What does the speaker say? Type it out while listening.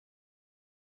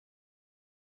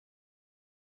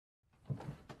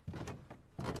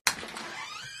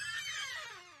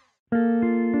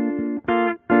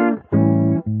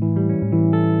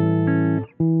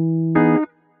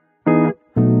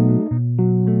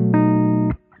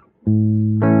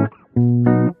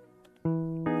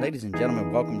Ladies and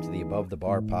gentlemen, welcome to the Above the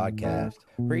Bar podcast,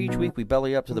 where each week we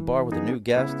belly up to the bar with a new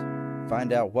guest,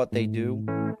 find out what they do,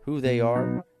 who they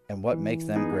are, and what makes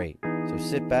them great. So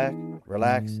sit back,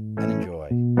 relax, and enjoy.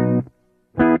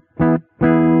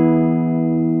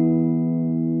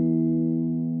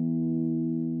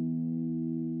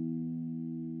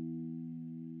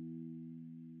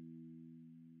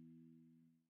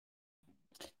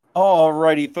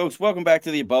 Alrighty, folks, welcome back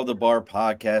to the Above the Bar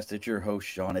podcast. It's your host,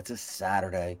 Sean. It's a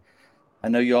Saturday. I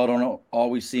know y'all don't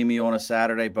always see me on a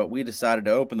Saturday, but we decided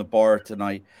to open the bar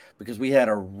tonight because we had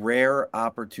a rare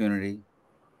opportunity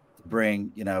to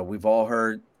bring, we've all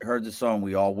heard the song,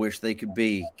 We All Wish They Could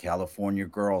Be, California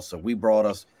Girl. So we brought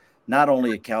us not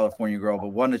only a California girl, but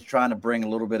one that's trying to bring a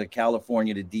little bit of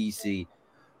California to D.C.,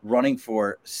 running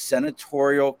for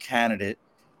senatorial candidate.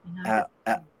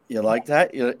 You like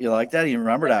that? You like that? You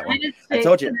remember that one? I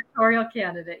told you. Senatorial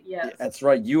candidate, yes. That's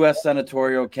right, U.S.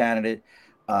 senatorial candidate.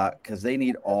 Because they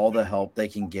need all the help they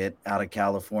can get out of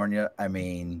California. I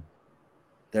mean,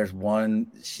 there's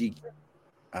one,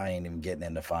 I ain't even getting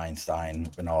into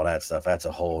Feinstein and all that stuff. That's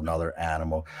a whole nother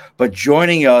animal. But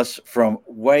joining us from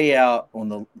way out on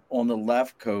the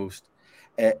left coast,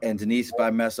 and Denise, if I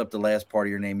mess up the last part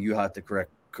of your name, you have to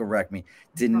correct me.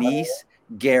 Denise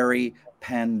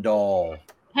Gary-Pandol.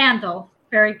 Pandol,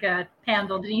 very good.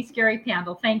 Pandol, Denise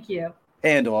Gary-Pandol. Thank you.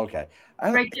 Pandol, okay.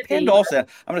 Pandol sound.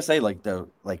 I'm gonna say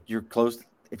you're close.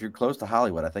 If you're close to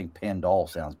Hollywood, I think Pandol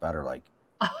sounds better. Like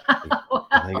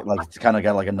it's kind of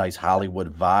got like a nice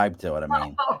Hollywood vibe to it. I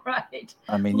mean, right.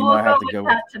 I mean, you might have to go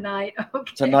with that tonight.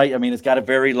 Okay. Tonight. I mean, it's got a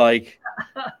very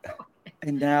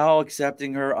and now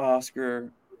accepting her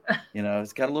Oscar.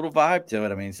 It's got a little vibe to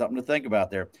it. I mean, something to think about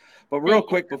there. But real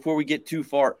quick, before we get too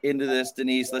far into this,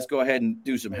 Denise, let's go ahead and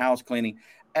do some house cleaning.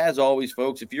 As always,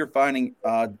 folks, if you're finding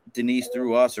Denise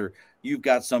through us, or you've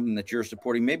got something that you're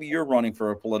supporting, maybe you're running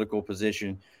for a political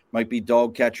position, might be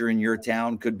dog catcher in your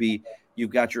town, could be you've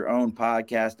got your own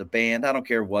podcast, a band, I don't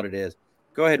care what it is.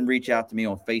 Go ahead and reach out to me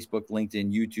on Facebook,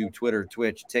 LinkedIn, YouTube, Twitter,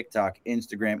 Twitch, TikTok,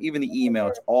 Instagram, even the email.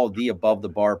 It's all the Above the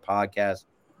Bar podcast.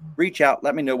 Reach out.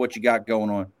 Let me know what you got going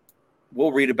on.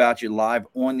 We'll read about you live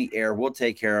on the air. We'll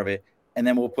take care of it. And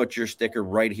then we'll put your sticker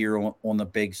right here on the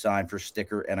big sign for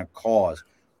sticker and a cause.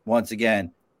 Once again,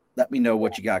 let me know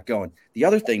what you got going. The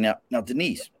other thing now,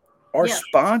 Denise, our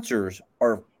sponsors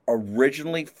are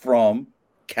originally from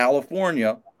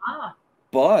California,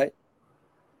 but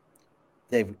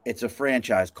it's a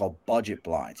franchise called Budget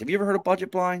Blinds. Have you ever heard of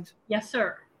Budget Blinds? Yes,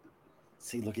 sir.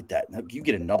 See, look at that. Now you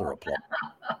get another applause.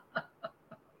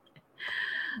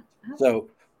 So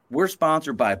we're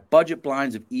sponsored by Budget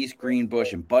Blinds of East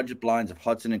Greenbush and Budget Blinds of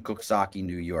Hudson and Coxsackie,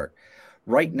 New York.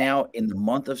 Right now, in the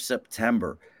month of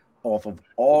September, off of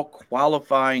all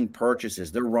qualifying purchases,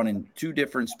 they're running two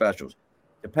different specials.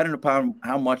 Depending upon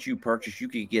how much you purchase, you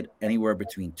could get anywhere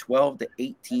between 12 to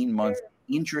 18 months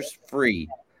interest-free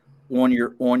on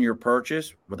your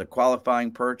purchase with a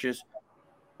qualifying purchase,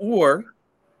 or,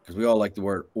 because we all like the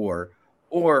word or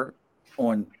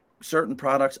on certain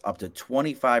products up to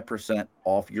 25%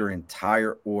 off your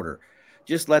entire order.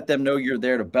 Just let them know you're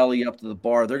there to belly up to the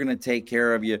bar. They're going to take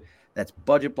care of you. That's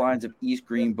Budget Blinds of East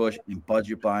Greenbush and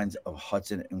Budget Blinds of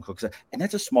Hudson and Coxsackie. And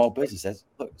that's a small business.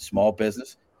 Small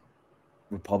business,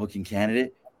 Republican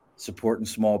candidate, supporting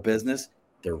small business.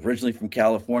 They're originally from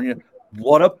California.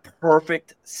 What a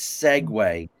perfect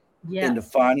segue into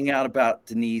finding out about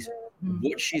Denise,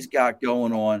 what she's got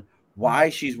going on, why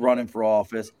she's running for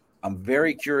office. I'm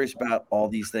very curious about all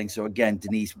these things. So again,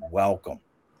 Denise, welcome.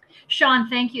 Sean,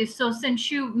 thank you. So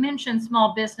since you mentioned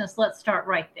small business, let's start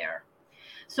right there.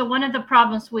 So one of the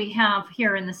problems we have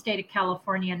here in the state of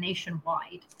California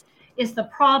nationwide is the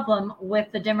problem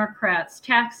with the Democrats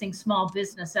taxing small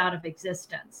business out of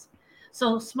existence.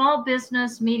 So small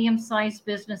business, medium-sized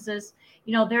businesses,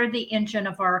 they're the engine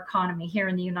of our economy here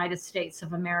in the United States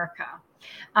of America.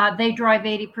 They drive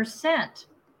 80%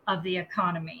 of the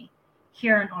economy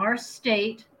here in our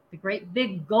state, the great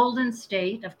big golden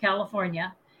state of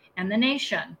California, and the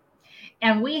nation.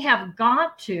 And we have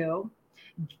got to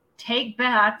take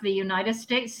back the United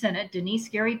States Senate, Denise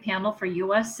Gary-Pandol for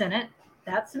U.S. Senate.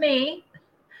 That's me.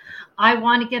 I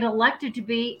want to get elected to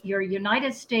be your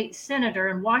United States Senator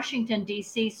in Washington,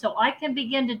 D.C., so I can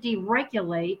begin to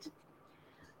deregulate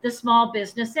the small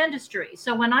business industry.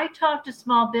 So when I talk to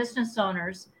small business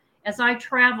owners, as I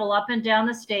travel up and down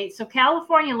the state, so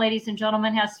California, ladies and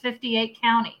gentlemen, has 58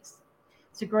 counties.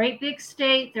 It's a great big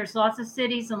state. There's lots of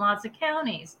cities and lots of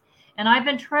counties. And I've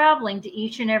been traveling to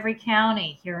each and every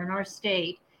county here in our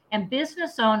state. And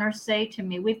business owners say to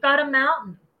me, we've got a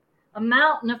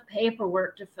mountain of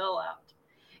paperwork to fill out.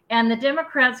 And the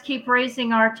Democrats keep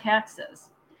raising our taxes.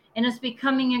 and it's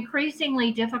becoming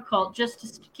increasingly difficult just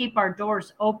to keep our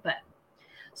doors open.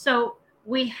 So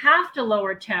we have to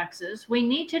lower taxes. We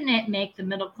need to make the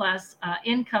middle class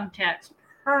income tax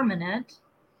permanent,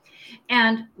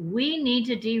 and we need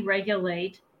to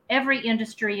deregulate every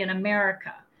industry in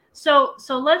America. So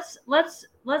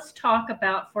let's talk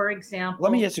about, for example.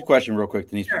 Let me ask you a question real quick,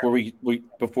 Denise, Sure.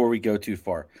 before we go too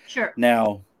far. Sure.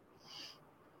 Now,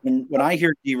 when I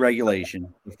hear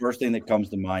deregulation, the first thing that comes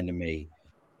to mind to me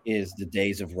is the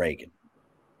days of Reagan.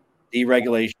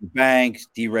 Deregulation of banks,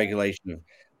 deregulation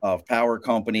of power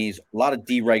companies, a lot of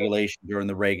deregulation during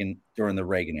the Reagan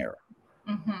era.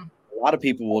 Mm-hmm. A lot of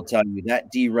people will tell you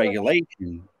that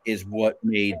deregulation is what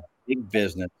made big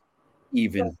business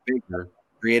even bigger,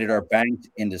 created our banks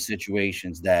into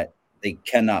situations that they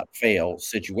cannot fail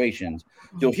situations.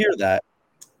 You'll hear that,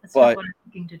 That's not but what I'm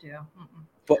looking to do. Mm-mm.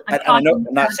 I'm and I know talking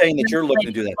I'm not about saying that you're looking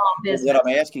to do deregulating that. small But what business.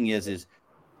 I'm asking is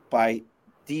by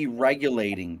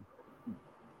deregulating,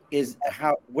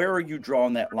 where are you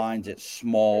drawing that lines at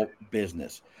small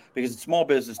business? Because small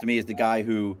business to me is the guy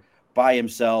who by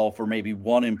himself or maybe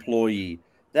one employee.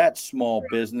 That's small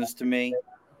business to me.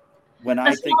 When A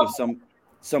I think of small,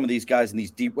 some of these guys in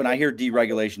these when I hear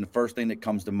deregulation, the first thing that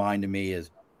comes to mind to me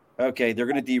is, okay, they're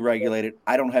going to deregulate it.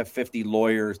 I don't have 50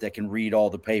 lawyers that can read all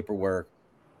the paperwork.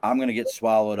 I'm going to get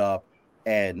swallowed up,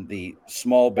 and the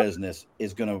small business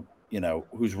is going to,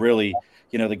 who's really,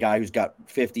 the guy who's got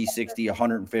 50, 60,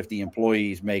 150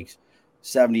 employees, makes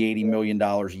 70, 80 million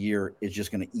dollars a year, is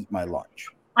just going to eat my lunch.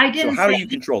 I So didn't how say, do you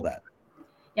control that?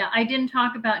 yeah, I didn't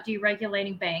talk about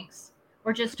deregulating banks.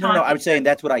 We're just No. talking I'm saying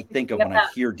that's what I think of when I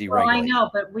about, hear well, I deregulation. know,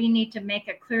 but we need to make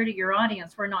it clear to your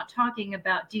audience, we're not talking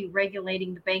about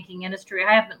deregulating the banking industry.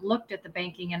 I haven't looked at the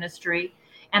banking industry,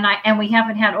 and we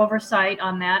haven't had oversight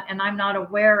on that, and I'm not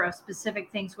aware of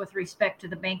specific things with respect to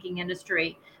the banking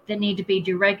industry that need to be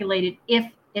deregulated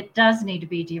if it does need to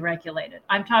be deregulated.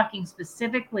 I'm talking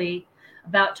specifically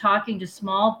about talking to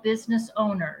small business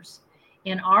owners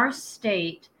in our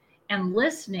state and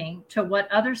listening to what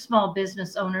other small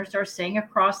business owners are saying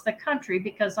across the country,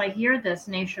 because I hear this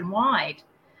nationwide,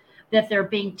 that they're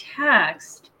being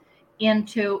taxed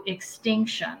into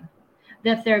extinction,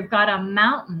 that they've got a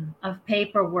mountain of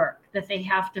paperwork that they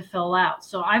have to fill out.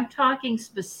 So I'm talking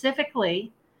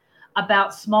specifically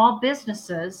about small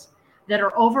businesses that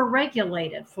are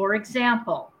overregulated. For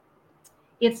example,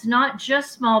 it's not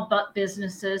just small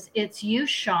businesses, it's you,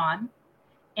 Sean,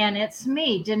 and it's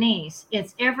me, Denise.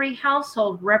 It's every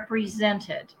household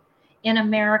represented in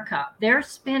America. They're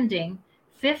spending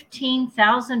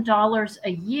 $15,000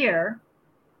 a year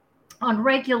on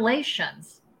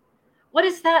regulations. What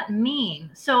does that mean?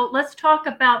 So let's talk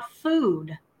about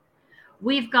food.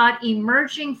 We've got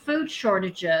emerging food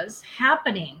shortages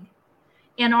happening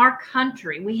in our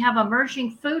country. We have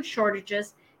emerging food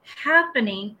shortages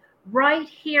happening right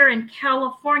here in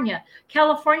California.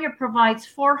 California provides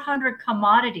 400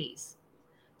 commodities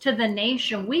to the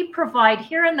nation. We provide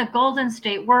here in the Golden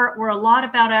State, we're a lot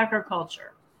about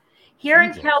agriculture. Here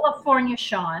in California,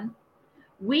 Sean,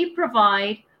 we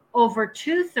provide over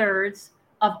 2/3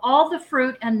 of all the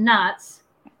fruit and nuts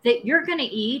that you're going to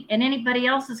eat and anybody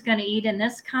else is going to eat in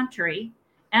this country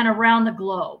and around the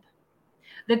globe.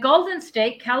 The Golden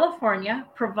State, California,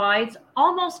 provides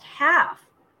almost half,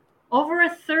 over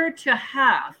 1/3 to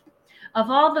half of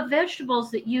all the vegetables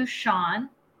that you, Sean,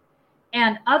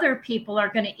 and other people are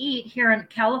going to eat here in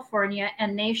California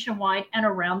and nationwide and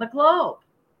around the globe.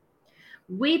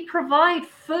 We provide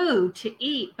food to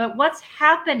eat, but what's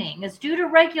happening is due to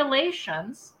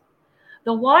regulations,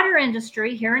 the water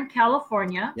industry here in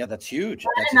California, Yeah, that's huge.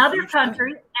 and That's in a other huge thing.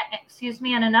 countries,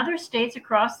 and in other states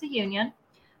across the union,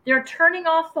 they're turning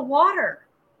off the water.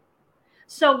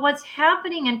 So what's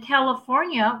happening in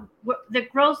California that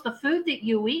grows the food that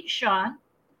you eat, Sean,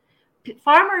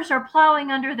 farmers are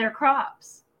plowing under their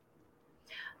crops.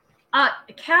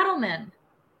 Cattlemen,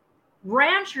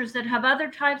 ranchers that have other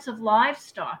types of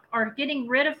livestock are getting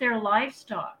rid of their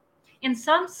livestock. In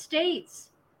some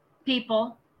states,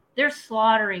 people, they're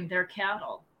slaughtering their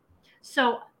cattle.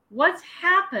 So what's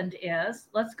happened is,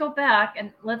 let's go back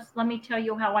and let me tell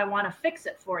you how I want to fix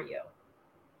it for you.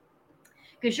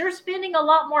 Because you're spending a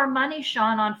lot more money,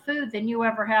 Sean, on food than you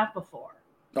ever have before.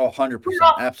 Oh, 100%.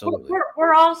 Absolutely.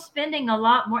 We're all spending a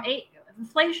lot more.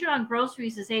 Inflation on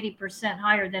groceries is 80%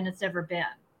 higher than it's ever been.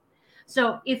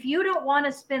 So if you don't want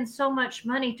to spend so much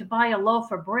money to buy a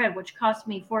loaf of bread, which cost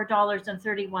me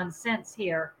 $4.31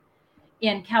 here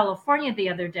in California the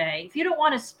other day, if you don't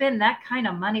want to spend that kind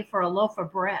of money for a loaf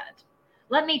of bread,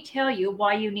 let me tell you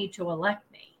why you need to elect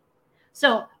me.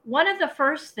 So one of the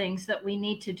first things that we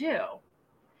need to do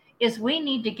is we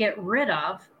need to get rid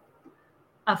of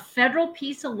a federal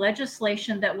piece of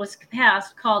legislation that was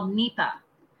passed called NEPA,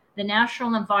 the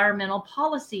National Environmental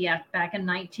Policy Act, back in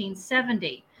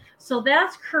 1970. So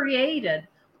that's created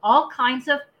all kinds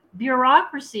of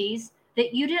bureaucracies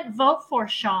that you didn't vote for,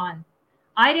 Sean.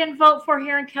 I didn't vote for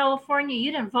here in California.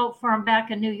 You didn't vote for them back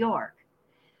in New York.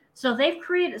 So they've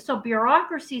created, so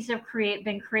bureaucracies have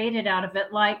been created out of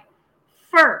it, like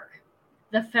FERC,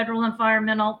 the Federal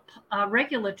Environmental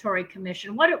Regulatory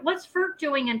Commission. What's FERC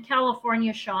doing in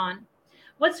California, Sean?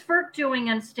 What's FERC doing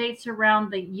in states around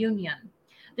the union?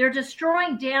 They're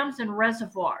destroying dams and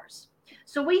reservoirs.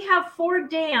 So we have 4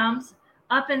 dams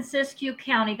up in Siskiyou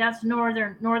County. That's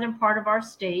northern part of our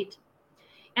state.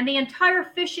 And the entire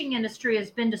fishing industry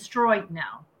has been destroyed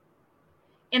now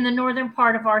in the northern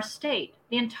part of our state.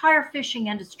 The entire fishing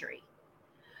industry.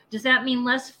 Does that mean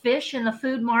less fish in the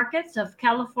food markets of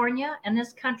California and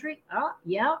this country? Oh,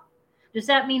 yeah. Does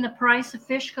that mean the price of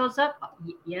fish goes up?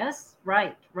 Yes,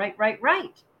 right.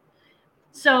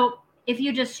 So if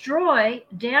you destroy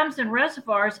dams and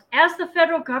reservoirs, as the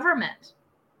federal government,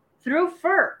 through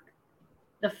FERC,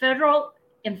 the Federal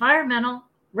Environmental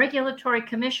Regulatory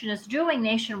Commission, is doing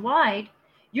nationwide,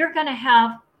 you're going to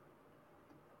have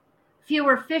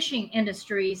fewer fishing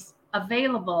industries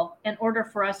available in order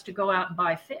for us to go out and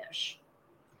buy fish.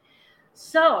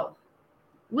 So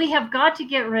we have got to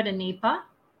get rid of NEPA.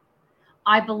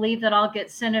 I believe that I'll get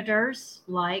senators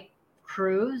like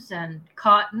Cruz and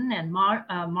Cotton and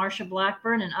Marsha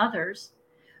Blackburn and others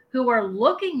who are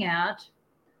looking at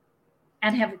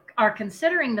and are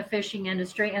considering the fishing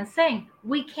industry and saying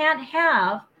we can't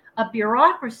have a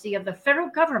bureaucracy of the federal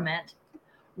government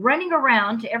running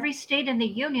around to every state in the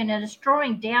union and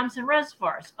destroying dams and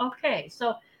reservoirs. Okay,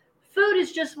 so food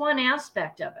is just one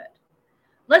aspect of it.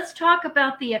 Let's talk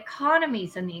about the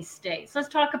economies in these states. Let's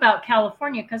talk about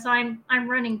California, because I'm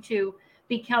running to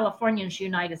be California's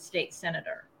United States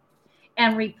Senator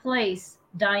and replace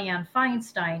Dianne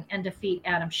Feinstein and defeat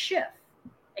Adam Schiff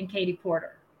and Katie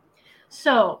Porter.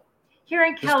 So here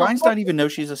in California... Does Feinstein even know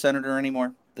she's a senator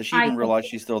anymore? Does she even realize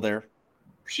she's still there?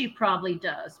 She probably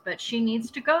does, but she needs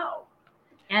to go.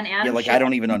 And Adam Schiff, I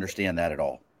don't even understand that at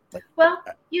all. Well,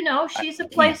 she's a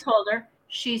placeholder.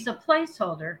 She's a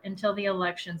placeholder until the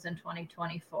elections in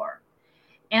 2024.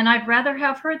 And I'd rather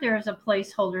have her there as a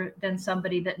placeholder than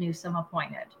somebody that Newsom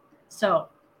appointed. So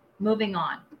moving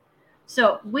on.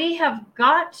 So we have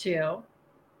got to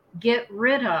get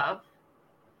rid of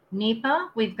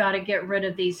NEPA. We've got to get rid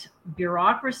of these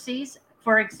bureaucracies.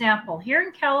 For example, here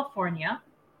in California,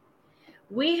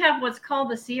 we have what's called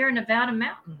the Sierra Nevada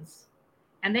Mountains,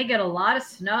 and they get a lot of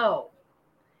snow.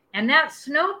 And that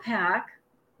snowpack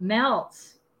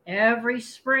melts every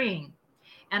spring,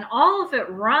 and all of it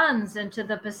runs into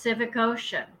the Pacific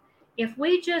Ocean. If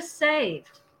we just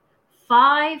saved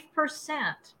 5%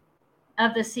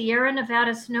 of the Sierra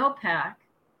Nevada snowpack,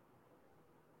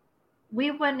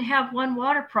 we wouldn't have one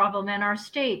water problem in our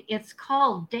state. It's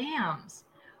called dams,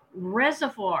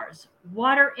 reservoirs,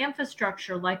 water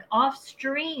infrastructure like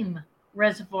off-stream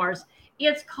reservoirs.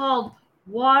 It's called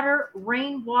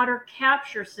rainwater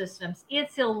capture systems.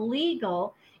 It's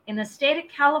illegal in the state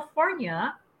of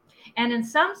California and in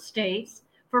some states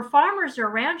for farmers or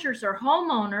ranchers or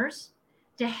homeowners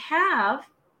to have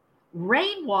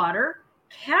rainwater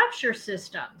capture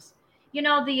systems. The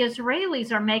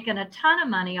Israelis are making a ton of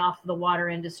money off of the water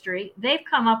industry. They've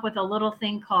come up with a little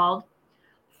thing called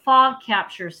fog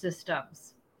capture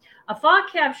systems. A fog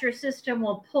capture system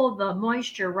will pull the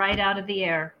moisture right out of the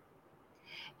air,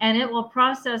 and it will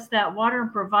process that water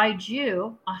and provide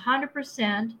you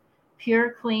 100%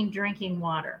 pure, clean drinking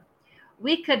water.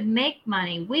 We could make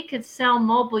money. We could sell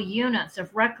mobile units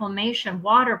of reclamation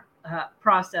water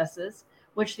processes,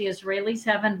 which the Israelis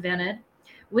have invented.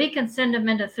 We can send them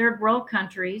into third world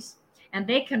countries, and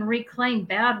they can reclaim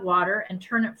bad water and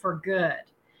turn it for good.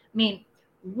 I mean,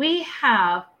 we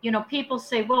have, people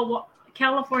say, well,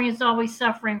 California is always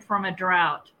suffering from a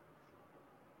drought.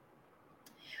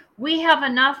 We have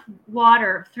enough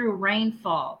water through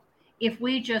rainfall. If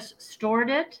we just stored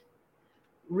it,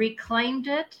 reclaimed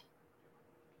it,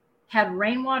 had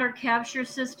rainwater capture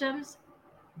systems,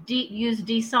 used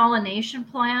desalination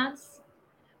plants,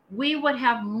 we would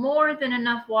have more than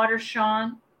enough water,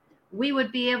 Sean. We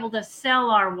would be able to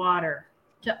sell our water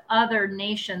to other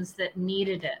nations that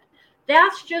needed it.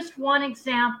 That's just one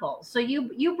example. So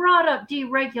you brought up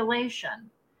deregulation.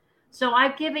 So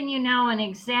I've given you now an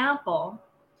example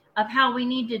of how we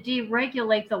need to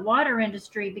deregulate the water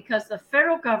industry because the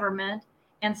federal government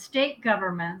and state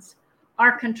governments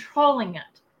are controlling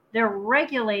it. They're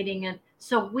regulating it,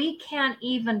 so we can't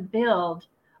even build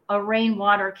a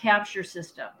rainwater capture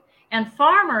system. And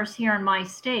farmers here in my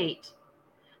state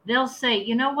They'll say,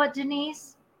 you know what,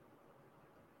 Denise?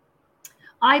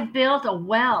 I built a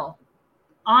well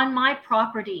on my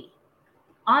property,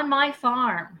 on my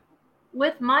farm,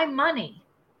 with my money,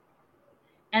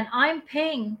 and I'm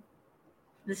paying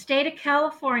the state of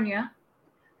California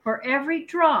for every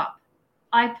drop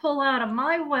I pull out of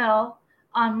my well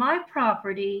on my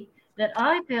property that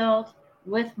I built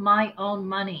with my own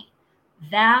money.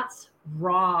 That's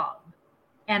wrong.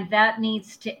 And that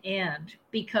needs to end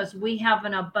because we have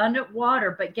an abundant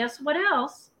water. But guess what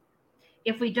else?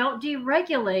 If we don't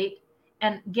deregulate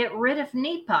and get rid of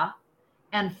NEPA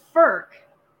and FERC,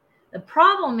 the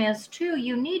problem is too,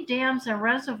 you need dams and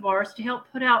reservoirs to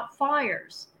help put out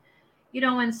fires. In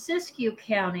Siskiyou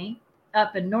County,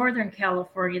 up in Northern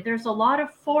California, there's a lot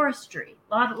of forestry,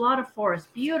 lot of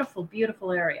forest, beautiful,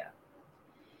 beautiful area.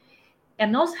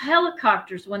 And those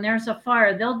helicopters, when there's a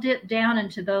fire, they'll dip down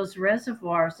into those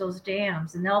reservoirs, those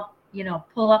dams, and they'll,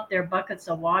 pull up their buckets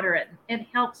of water. And it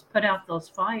helps put out those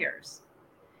fires.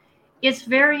 It's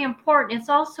very important. It's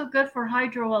also good for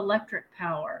hydroelectric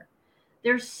power.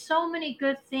 There's so many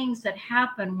good things that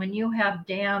happen when you have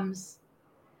dams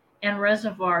and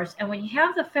reservoirs. And when you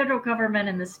have the federal government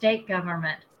and the state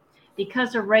government,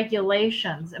 because of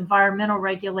regulations, environmental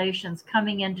regulations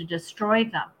coming in to destroy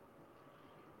them,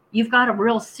 you've got a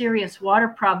real serious water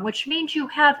problem, which means you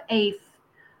have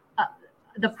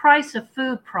the price of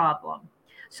food problem.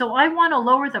 So I want to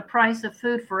lower the price of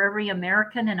food for every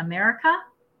American in America,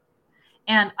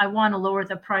 and I want to lower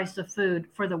the price of food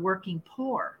for the working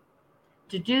poor.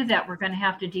 To do that, we're going to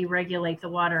have to deregulate the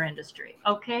water industry.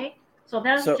 Okay? So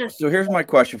that's so here's my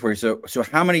question for you. So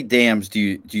how many dams do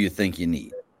you think you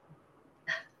need?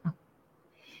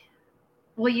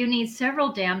 Well, you need several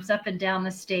dams up and down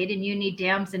the state, and you need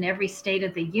dams in every state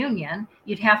of the union.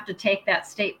 You'd have to take that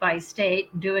state by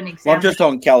state and do an example. Well, I'm just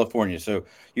talking California. So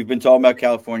you've been talking about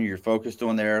California. You're focused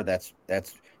on there. That's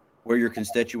where your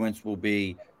constituents will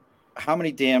be. How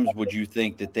many dams would you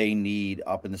think that they need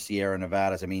up in the Sierra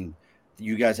Nevadas? I mean,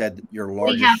 you guys had your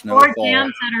largest we have snowfall. 4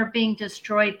 dams that are being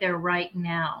destroyed there right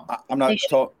now. I'm not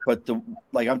talking, but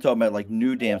I'm talking about like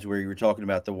new dams where you were talking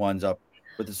about the ones up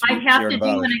with the I'd have Sierra to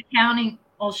Nevadas. do an accounting.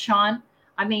 Well, Sean,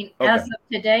 I mean, Okay. as of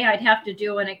today, I'd have to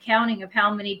do an accounting of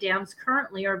how many dams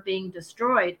currently are being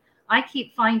destroyed. I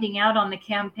keep finding out on the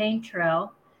campaign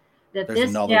trail that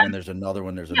There's another one. There's another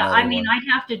one. There's another one.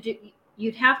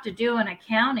 You'd have to do an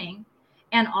accounting.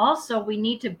 And also, we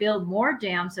need to build more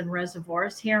dams and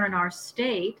reservoirs here in our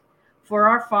state for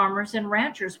our farmers and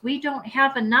ranchers. We don't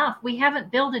have enough. We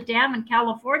haven't built a dam in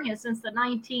California since the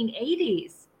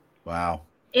 1980s. Wow.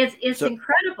 It's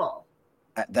incredible.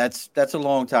 That's a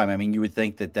long time. I mean, you would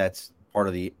think that that's part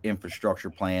of the infrastructure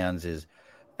plans is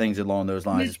things along those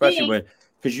lines, especially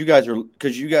because you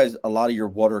guys, a lot of your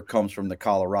water comes from the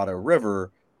Colorado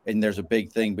River. And there's a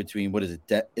big thing between what is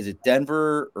it? Is it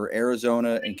Denver or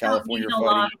Arizona and California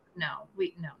fighting?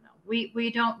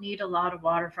 We don't need a lot of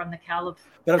water from the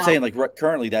California. But I'm saying, like,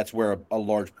 currently, that's where a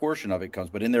large portion of it comes.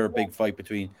 But isn't there a big fight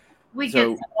between? We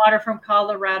get some water from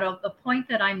Colorado. The point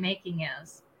that I'm making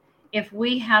is, if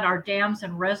we had our dams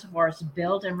and reservoirs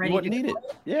built and ready, you wouldn't need it.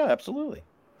 Yeah, absolutely.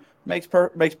 Makes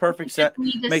perfect sense.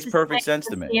 Makes perfect sense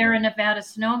to me. Sierra Nevada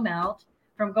snowmelt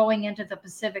from going into the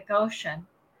Pacific Ocean.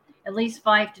 At least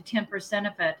 5 to 10%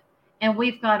 of it. And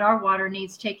we've got our water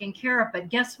needs taken care of. But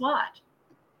guess what?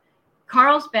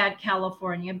 Carlsbad,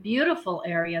 California, beautiful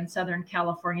area in Southern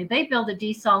California. They built a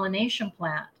desalination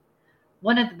plant,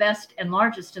 one of the best and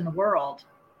largest in the world.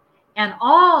 And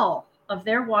all of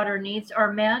their water needs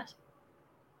are met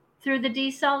through the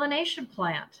desalination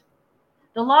plant.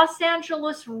 The Los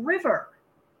Angeles River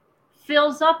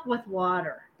fills up with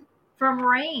water from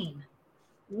rain.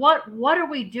 What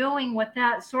are we doing with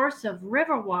that source of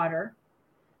river water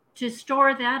to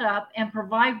store that up and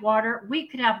provide water? We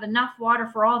could have enough water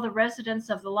for all the residents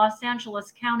of the Los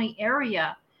Angeles County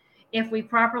area if we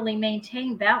properly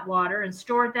maintained that water and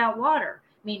stored that water.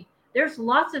 I mean, there's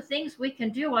lots of things we can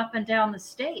do up and down the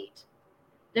state.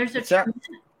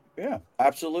 Yeah,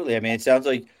 absolutely. I mean, it sounds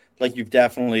like you've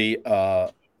definitely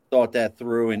thought that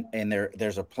through, and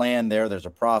there's a plan there. There's a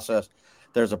process.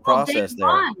 There's a process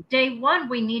there. Day one,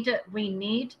 we need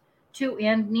to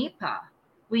end NEPA.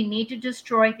 We need to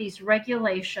destroy these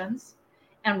regulations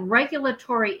and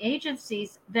regulatory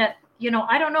agencies that,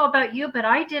 I don't know about you, but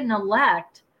I didn't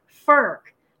elect FERC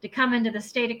to come into the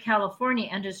state of California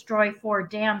and destroy 4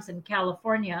 dams in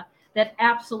California that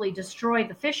absolutely destroy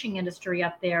the fishing industry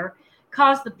up there,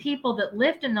 caused the people that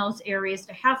lived in those areas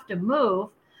to have to move.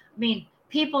 I mean,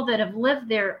 people that have lived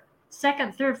there,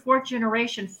 2nd, 3rd, 4th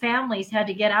generation families had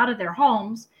to get out of their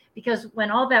homes because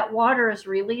when all that water is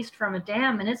released from a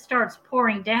dam and it starts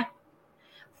pouring down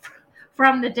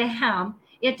from the dam,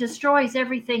 it destroys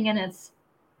everything in its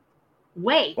Well,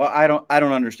 wake. I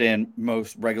don't understand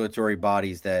most regulatory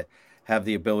bodies that have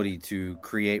the ability to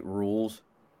create rules,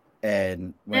 and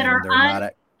that when are they're not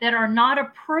at, that are not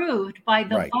approved by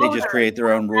the right, they just voters create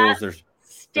their of own that rules. There's no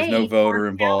state or voter county.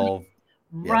 involved.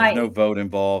 Yeah, there's Right. no vote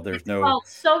involved. There's It's no called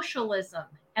socialism,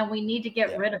 and we need to get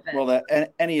yeah. rid of it. Well,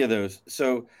 any of those.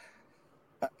 So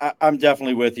I'm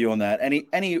definitely with you on that.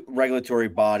 Any regulatory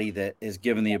body that is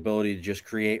given the ability to just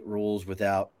create rules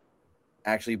without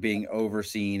actually being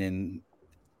overseen, and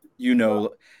you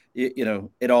know,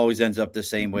 it always ends up the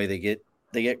same way. They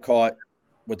get caught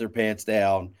with their pants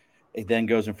down. It then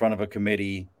goes in front of a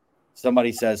committee.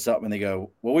 Somebody says something, and they go,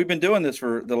 "Well, we've been doing this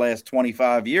for the last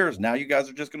 25 years. Now you guys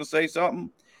are just going to say something."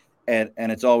 And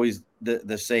it's always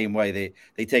the same way.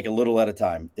 They take a little at a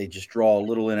time. They just draw a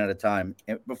little in at a time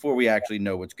before we actually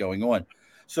know what's going on.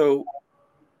 So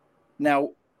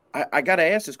now I got to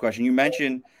ask this question. You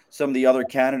mentioned some of the other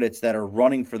candidates that are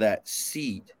running for that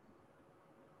seat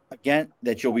again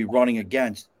that you'll be running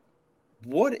against.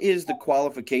 What is the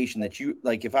qualification that you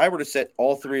like? If I were to set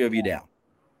all three of you down,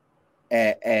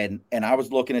 and I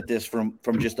was looking at this from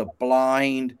just a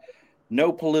blind, no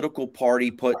political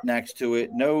party put next to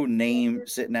it, no name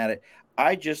sitting at it.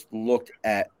 I just looked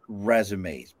at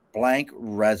resumes, blank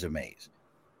resumes.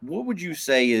 What would you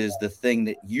say is the thing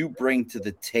that you bring to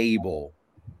the table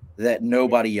that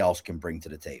nobody else can bring to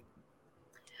the table?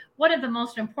 One of the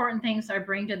most important things I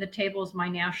bring to the table is my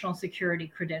national security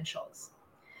credentials.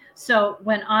 So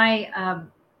when I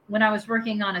was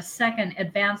working on a second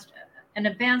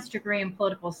advanced degree in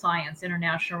political science,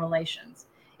 international relations,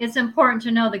 it's important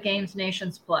to know the games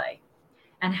nations play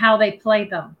and how they play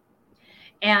them,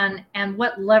 and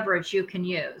what leverage you can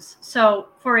use. So,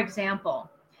 for example,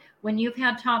 when you've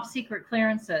had top secret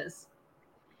clearances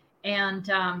and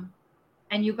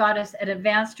and you got us an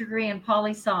advanced degree in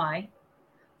poli sci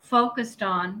focused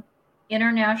on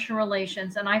international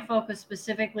relations, and I focused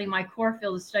specifically, my core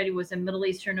field of study was in Middle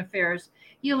Eastern affairs,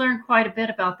 you learn quite a bit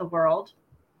about the world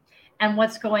and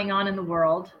what's going on in the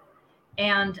world,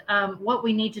 and what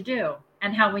we need to do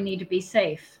and how we need to be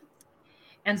safe.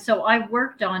 And so I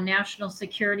worked on national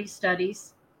security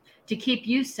studies to keep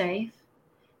you safe,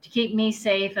 to keep me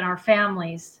safe and our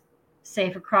families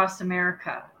safe across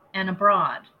America and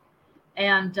abroad.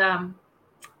 And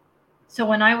so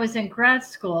when I was in grad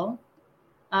school,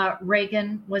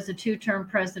 Reagan was a two-term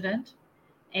president,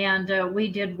 and we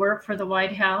did work for the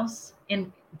White House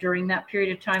in during that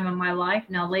period of time in my life.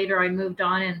 Now later, I moved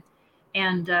on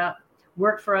and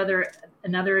worked for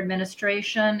another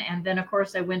administration, and then of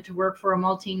course I went to work for a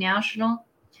multinational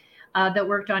that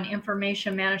worked on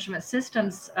information management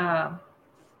systems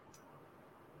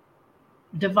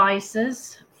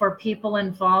devices for people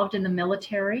involved in the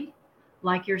military,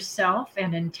 like yourself,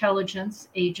 and intelligence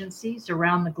agencies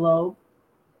around the globe.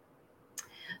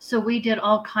 So we did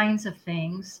all kinds of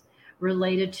things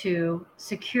related to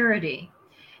security.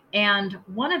 And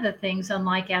one of the things,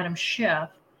 unlike Adam Schiff,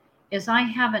 is I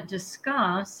haven't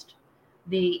discussed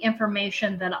the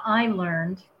information that I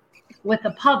learned with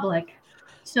the public.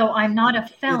 So I'm not a Yeah,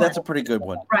 felon. that's a pretty good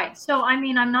one. Right. So I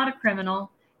mean, I'm not a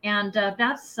criminal, and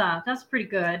that's pretty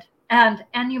good. And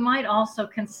you might also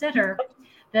consider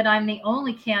that I'm the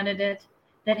only candidate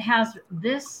that has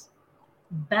this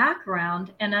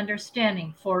background and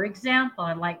understanding. For example,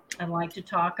 I'd like to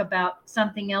talk about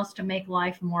something else to make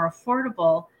life more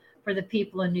affordable for the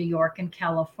people in New York and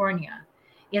California.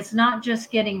 It's not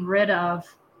just getting rid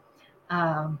of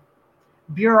um,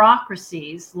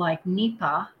 bureaucracies like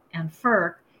NEPA and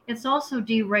FERC. It's also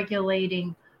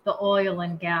deregulating the oil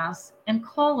and gas and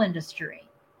coal industry.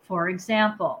 For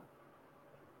example,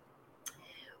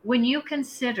 when you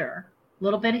consider a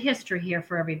little bit of history here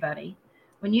for everybody,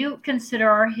 when you consider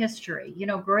our history,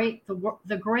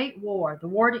 the Great War, the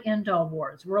war to end all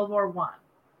wars, World War One.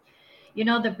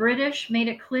 The British made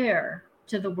it clear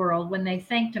to the world when they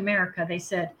thanked America. They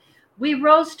said, "We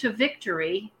rose to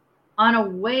victory on a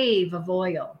wave of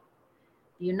oil."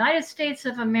 The United States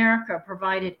of America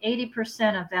provided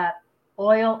 80% of that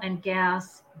oil and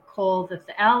gas, coal that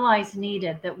the Allies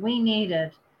needed, that we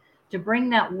needed to bring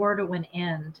that war to an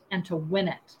end and to win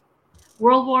it.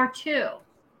 World War II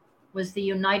was the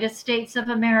United States of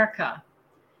America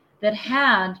that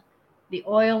had the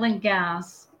oil and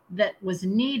gas that was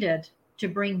needed to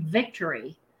bring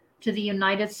victory to the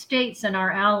United States and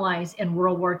our allies in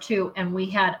World War II, and we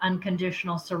had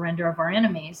unconditional surrender of our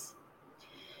enemies.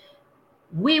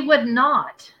 We would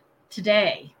not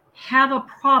today have a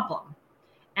problem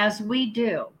as we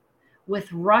do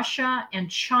with Russia and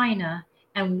China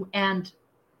and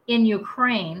in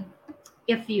Ukraine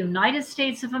if the United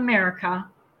States of America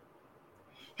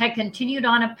had continued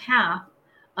on a path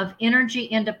of energy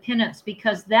independence,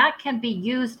 because that can be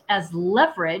used as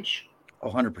leverage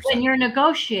 100%. when you're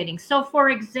negotiating. So, for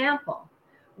example,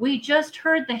 we just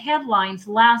heard the headlines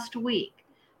last week.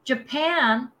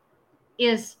 Japan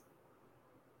is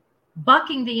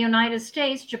bucking the United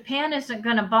States. Japan isn't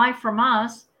going to buy from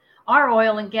us our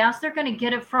oil and gas. They're going to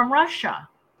get it from Russia.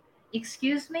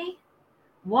 Excuse me?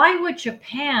 Why would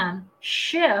Japan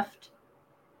shift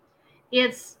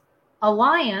its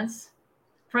alliance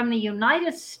from the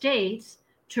United States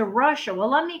to Russia? Well,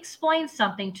 let me explain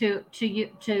something to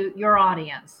your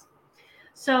audience.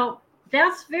 So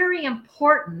that's very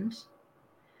important,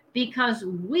 because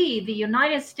we, the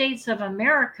United States of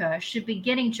America, should be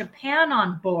getting Japan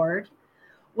on board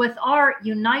with our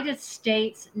United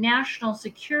States national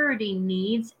security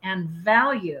needs and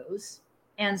values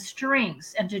and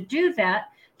strengths. And to do that,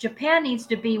 Japan needs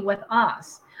to be with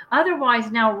us.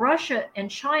 Otherwise, now Russia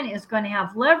and China is going to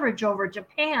have leverage over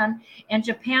Japan and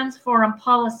Japan's foreign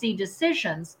policy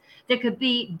decisions that could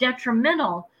be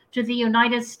detrimental to the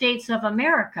United States of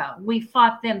America. We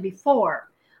fought them before.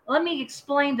 Let me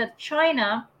explain that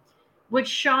China, which,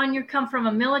 Sean, you come from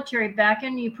a military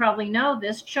background, you probably know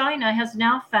this, China has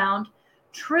now found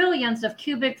trillions of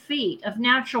cubic feet of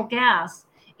natural gas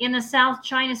in the South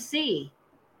China Sea.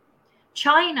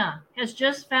 China has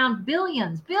just found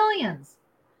billions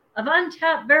of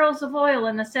untapped barrels of oil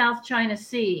in the South China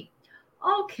Sea.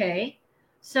 Okay,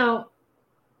 so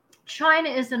China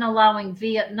isn't allowing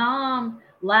Vietnam,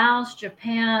 Laos,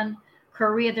 Japan,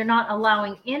 Korea, they're not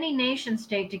allowing any nation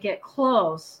state to get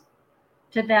close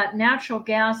to that natural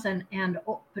gas and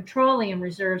petroleum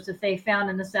reserves that they found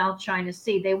in the South China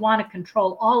Sea. They want to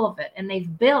control all of it. And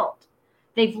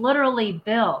they've literally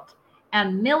built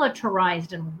and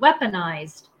militarized and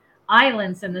weaponized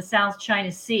islands in the South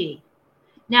China Sea.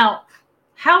 Now,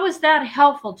 how is that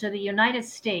helpful to the United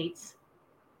States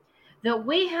that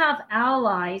we have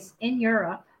allies in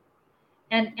Europe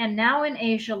and now in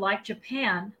Asia, like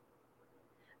Japan,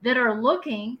 that are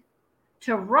looking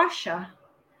to Russia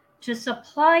to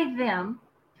supply them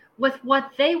with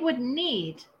what they would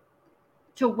need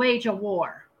to wage a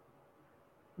war?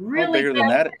 Really, bigger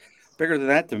than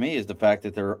that to me is the fact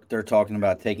that they're talking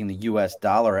about taking the U.S.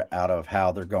 dollar out of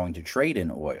how they're going to trade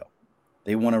in oil.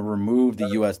 They want to remove the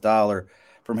U.S. dollar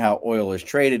from how oil is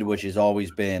traded, which has always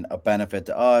been a benefit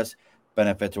to us,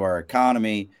 benefit to our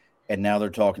economy, and now they're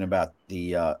talking about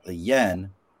the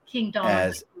yen King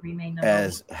dollar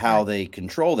as how they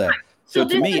control that. So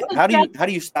to me, how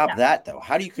do you stop that though?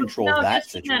 How do you control that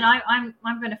situation?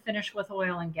 I'm going to finish with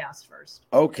oil and gas first.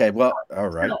 Okay, well, all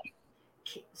right.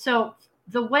 So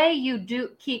the way you do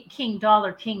keep king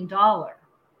dollar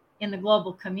in the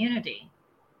global community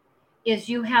is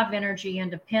you have energy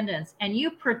independence, and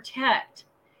you protect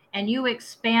and you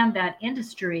expand that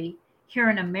industry here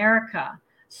in America,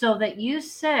 so that you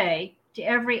say to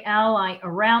every ally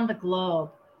around the globe,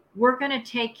 we're going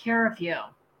to take care of you.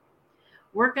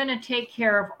 We're going to take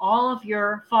care of all of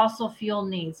your fossil fuel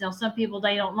needs. Now, some people,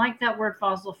 they don't like that word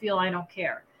fossil fuel. I don't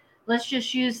care. Let's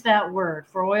just use that word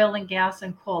for oil and gas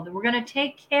and coal. That we're going to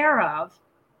take care of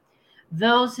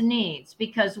those needs,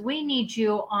 because we need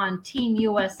you on Team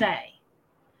USA.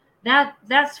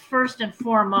 That's first and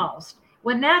foremost.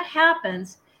 When that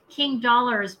happens, King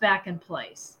Dollar is back in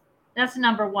place. That's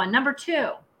number one. Number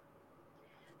two,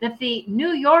 that the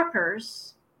New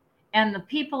Yorkers and the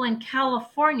people in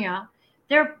California,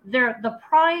 the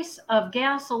price of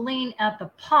gasoline at the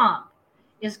pump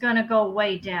is going to go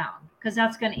way down, because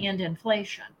that's going to end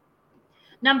inflation.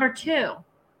 Number two,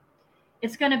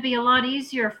 it's going to be a lot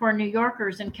easier for New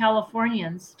Yorkers and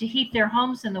Californians to heat their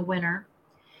homes in the winter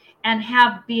and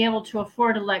be able to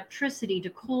afford electricity to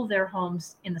cool their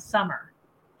homes in the summer.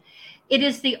 It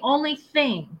is the only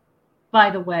thing,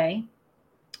 by the way,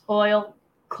 oil,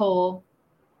 coal,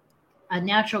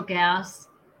 natural gas,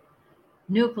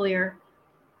 nuclear,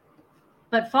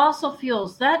 but fossil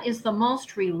fuels, that is the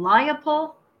most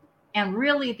reliable and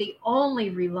really the only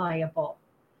reliable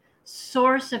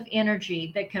source of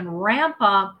energy that can ramp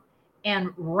up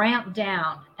and ramp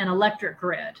down an electric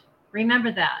grid.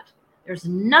 Remember that. There's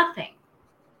nothing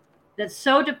that's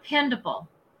so dependable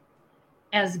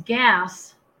as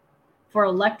gas for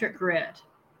electric grid.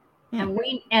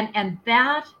 And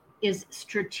that is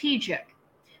strategic,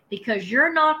 because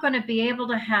you're not going to be able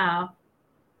to have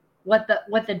what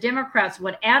the Democrats,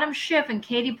 what Adam Schiff and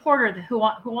Katie Porter, who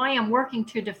I am working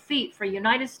to defeat for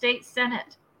United States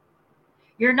Senate.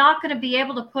 You're not going to be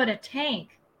able to put a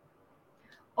tank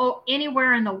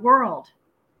anywhere in the world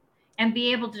and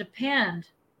be able to depend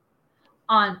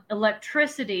on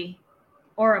electricity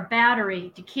or a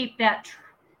battery to keep that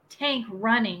tank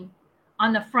running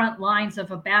on the front lines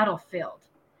of a battlefield.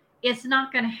 It's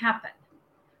not going to happen.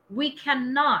 We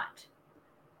cannot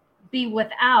be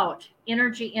without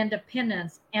energy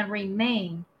independence and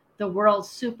remain the world's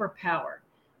superpower.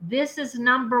 This is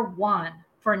number one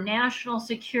for national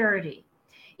security.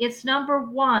 It's number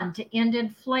one to end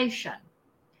inflation.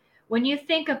 When you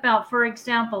think about, for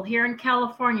example, here in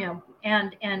California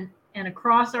and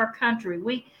across our country,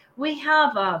 we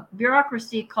have a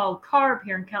bureaucracy called CARB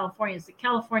here in California. It's the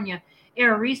California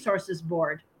Air Resources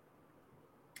Board.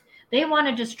 They want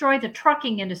to destroy the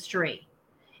trucking industry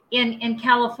in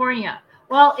California.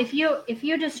 Well, if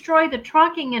you destroy the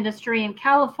trucking industry in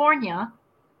California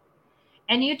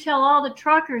and you tell all the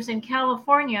truckers in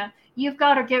California you've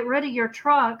got to get rid of your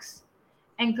trucks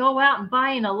and go out and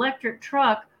buy an electric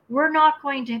truck, we're not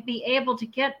going to be able to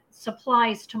get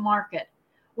supplies to market,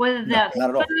 whether that's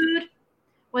food,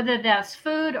 whether that's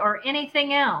food or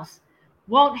anything else.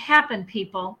 Won't happen,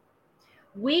 people.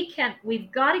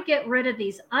 We've got to get rid of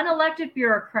these unelected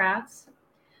bureaucrats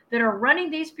that are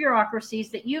running these bureaucracies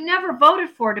that you never voted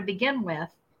for to begin with.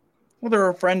 Well, they're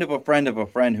a friend of a friend of a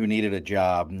friend who needed a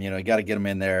job. You know, you got to get them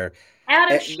in there.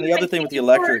 Adam, and the other thing with the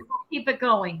electric, keep it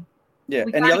going. Yeah,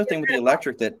 and the other thing with the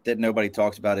electric that nobody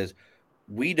talks about is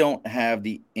we don't have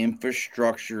the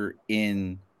infrastructure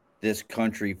in this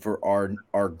country for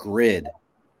our grid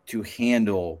to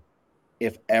handle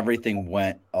if everything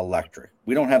went electric.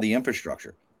 We don't have the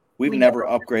infrastructure. We've never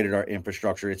upgraded our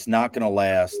infrastructure. It's not going to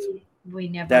last. We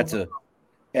never. That's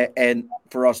and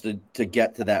for us to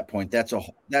get to that point, that's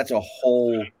a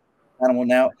whole animal.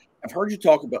 Now, I've heard you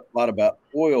talk a lot about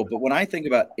oil, but when I think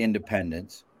about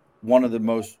independence, one of the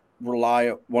most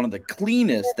reliable, one of the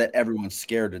cleanest that everyone's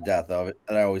scared to death of, it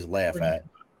that I always laugh at,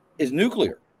 is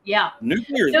nuclear. Yeah,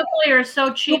 nuclear is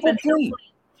so cheap and so clean.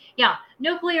 Yeah,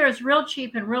 nuclear is real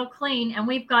cheap and real clean, and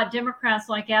we've got Democrats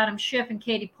like Adam Schiff and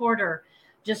Katie Porter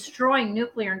destroying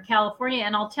nuclear in California.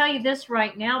 And I'll tell you this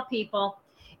right now, people,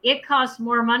 it costs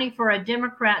more money for a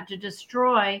Democrat to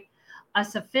destroy a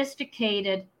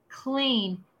sophisticated,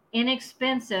 clean,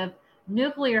 inexpensive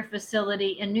nuclear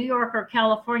facility in New York or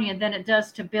California than it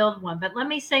does to build one. But let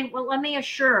me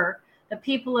assure the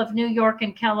people of New York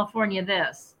and California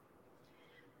this.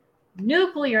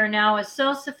 Nuclear now is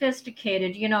so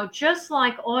sophisticated, just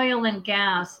like oil and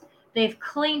gas, they've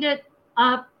cleaned it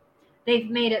up.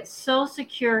 They've made it so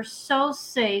secure, so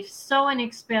safe, so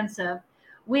inexpensive.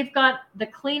 We've got the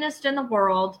cleanest in the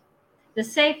world, the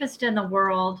safest in the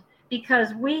world,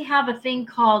 because we have a thing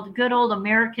called good old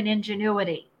American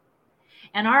ingenuity.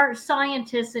 And our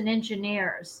scientists and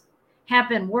engineers have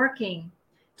been working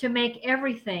to make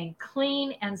everything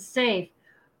clean and safe.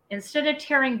 Instead of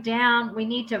tearing down, we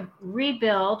need to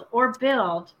rebuild or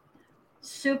build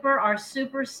our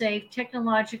super safe,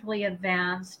 technologically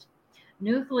advanced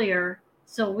nuclear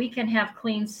so we can have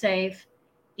clean, safe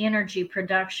energy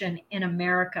production in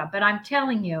America. But I'm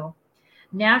telling you,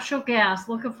 natural gas,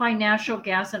 liquefied natural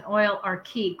gas and oil are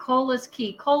key. Coal is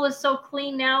key. Coal is so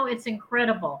clean now, it's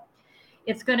incredible.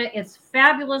 It's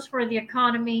fabulous for the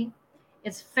economy.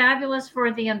 It's fabulous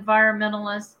for the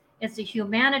environmentalists. It's a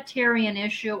humanitarian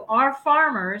issue. Our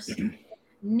farmers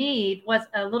need what's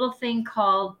a little thing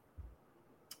called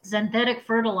synthetic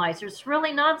fertilizer. It's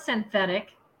really not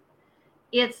synthetic.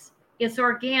 It's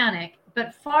organic,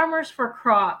 but farmers for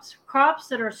crops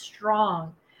that are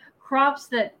strong, crops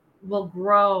that will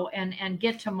grow and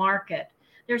get to market.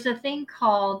 There's a thing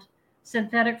called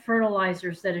synthetic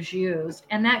fertilizers that is used,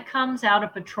 and that comes out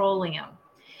of petroleum.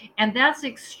 And that's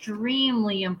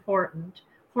extremely important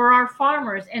for our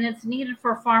farmers, and it's needed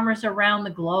for farmers around the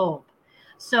globe.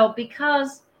 So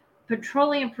because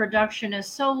petroleum production is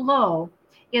so low,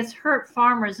 it's hurt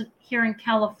farmers here in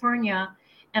California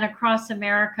and across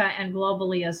America and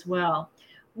globally as well.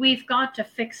 We've got to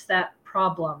fix that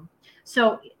problem.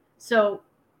 So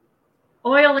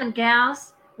oil and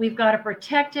gas, we've got to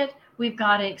protect it. We've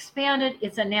got to expand it.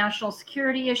 It's a national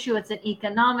security issue. It's an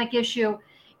economic issue.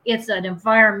 It's an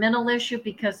environmental issue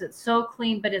because it's so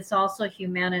clean, but it's also a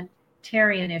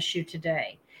humanitarian issue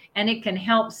today. And it can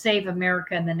help save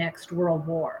America in the next world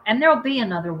war. And there'll be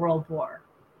another world war.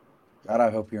 God,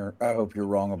 I hope you're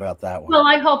wrong about that one. Well,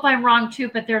 I hope I'm wrong too,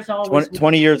 but there's always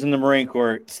 20 years in the Marine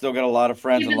Corps. Still got a lot of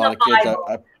friends and a lot of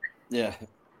kids. Yeah.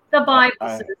 The Bible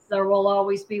says there will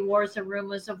always be wars and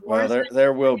rumors of wars. Well,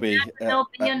 there will be. There'll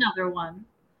be another one.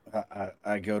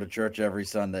 I go to church every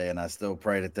Sunday, and I still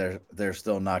pray that there's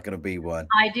still not going to be one.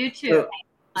 I do too.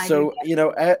 So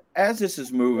as this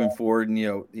is moving forward, and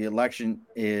the election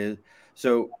is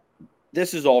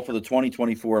this is all for the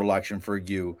 2024 election for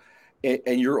you,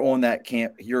 and you're on that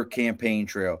your campaign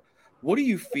trail. What do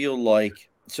you feel like?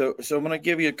 So I'm going to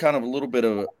give you kind of a little bit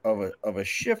of a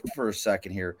shift for a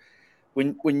second here.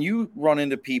 When you run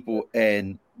into people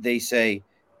and they say,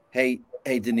 hey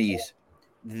Denise,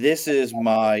 this is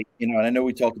my, and I know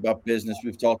we talked about business,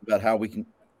 we've talked about how we can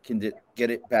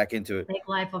get it back into it. Make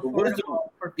life But what is the, affordable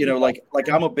for people. like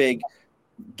I'm a big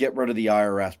get rid of the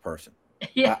IRS person.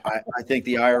 Yeah, I think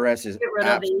the IRS is get rid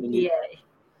of the absolutely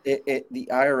EPA. the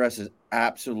IRS is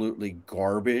absolutely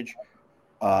garbage.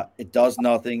 It does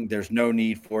nothing. There's no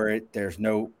need for it. There's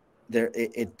no there.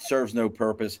 It serves no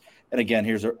purpose. And again,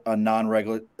 here's a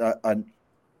non-regular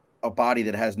a body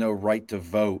that has no right to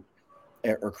vote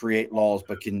or create laws,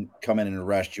 but can come in and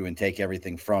arrest you and take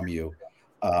everything from you.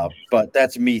 But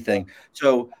that's a me thing.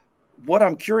 So what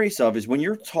I'm curious of is when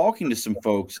you're talking to some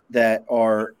folks that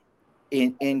are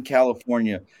in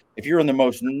California, if you're in the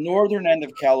most northern end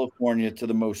of California to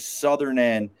the most southern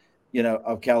end,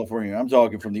 of California, I'm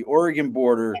talking from the Oregon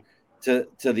border to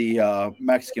the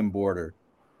Mexican border.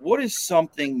 What is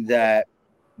something that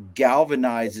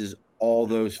galvanizes all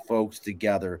those folks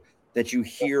together that you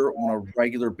hear on a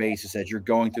regular basis as you're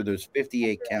going through those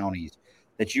 58 counties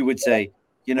that you would say,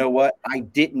 you know what, I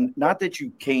didn't, not that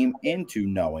you came into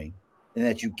knowing and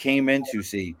that you came into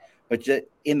see, but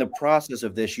in the process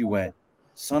of this, you went,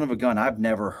 son of a gun, I've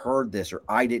never heard this or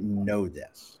I didn't know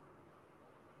this.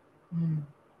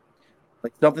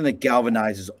 Like something that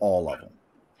galvanizes all of them.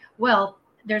 Well,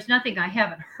 there's nothing I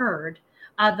haven't heard.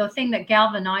 The thing that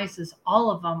galvanizes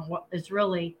all of them is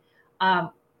really,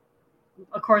 of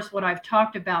course, what I've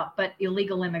talked about, but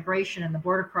illegal immigration and the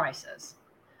border crisis.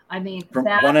 I mean, From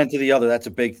one end to the other, that's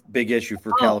a big issue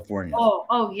for Californians.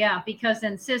 Yeah, because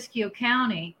in Siskiyou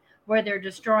County, where they're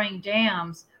destroying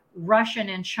dams, Russian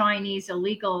and Chinese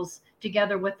illegals,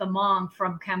 together with the Hmong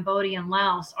from Cambodia and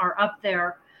Laos, are up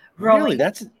there growing. Really,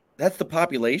 that's the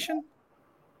population.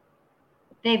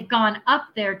 They've gone up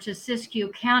there to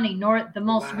Siskiyou County, the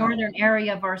most northern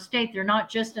area of our state. They're not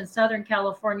just in Southern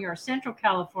California or Central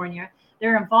California.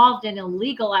 They're involved in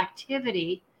illegal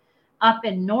activity up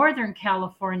in Northern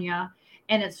California.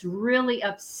 And it's really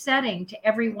upsetting to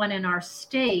everyone in our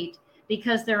state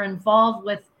because they're involved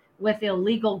with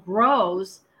illegal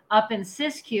grows up in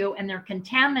Siskiyou, and they're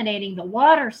contaminating the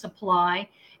water supply,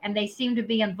 and they seem to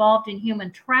be involved in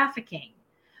human trafficking.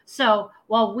 So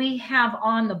while we have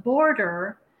on the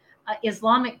border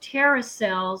Islamic terrorist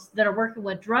cells that are working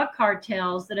with drug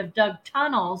cartels that have dug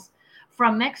tunnels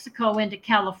from Mexico into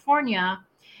California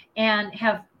and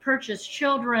have purchased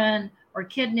children or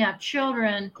kidnapped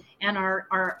children and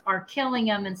are killing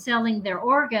them and selling their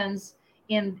organs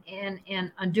in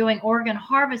doing organ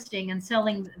harvesting and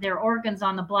selling their organs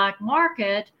on the black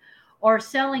market, or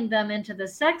selling them into the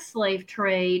sex slave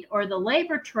trade or the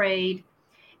labor trade.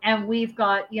 And we've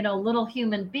got, little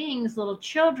human beings, little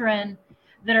children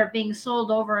that are being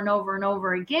sold over and over and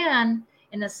over again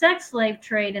in the sex slave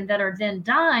trade and that are then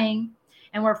dying.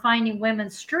 And we're finding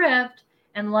women stripped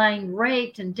and lying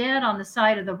raped and dead on the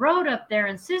side of the road up there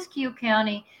in Siskiyou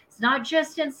County. It's not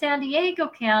just in San Diego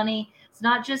County. It's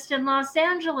not just in Los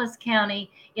Angeles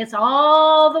County. It's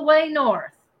all the way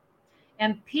north.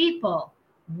 And people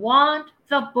want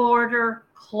the border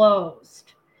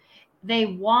closed. They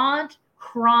want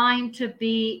crime to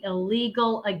be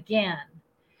illegal again.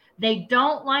 They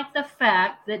don't like the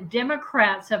fact that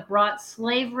Democrats have brought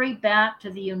slavery back to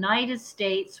the United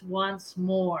States once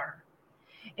more.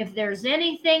 If there's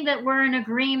anything that we're in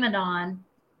agreement on,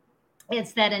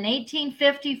 it's that in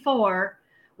 1854,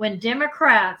 when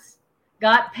Democrats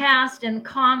got passed in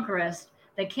Congress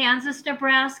the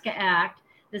Kansas-Nebraska Act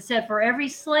that said for every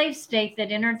slave state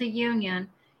that entered the Union,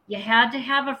 you had to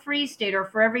have a free state, or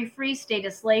for every free state,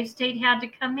 a slave state had to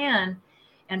come in.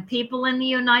 And people in the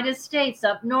United States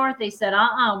up north, they said,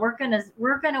 we're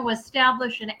gonna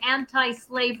establish an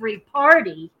anti-slavery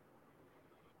party.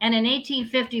 And in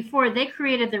 1854, they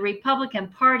created the Republican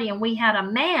Party, and we had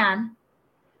a man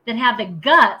that had the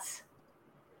guts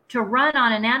to run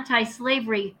on an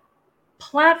anti-slavery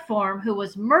platform who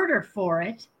was murdered for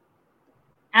it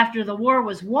after the war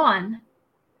was won.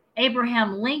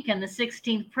 Abraham Lincoln, the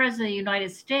 16th president of the United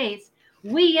States.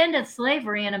 We ended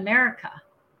slavery in America.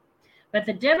 But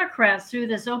the Democrats, through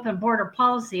this open border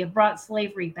policy, have brought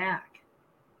slavery back.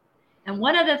 And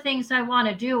one of the things I want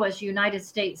to do as United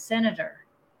States Senator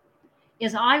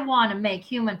is I want to make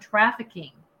human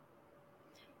trafficking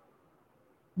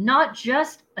not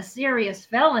just a serious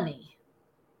felony,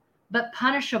 but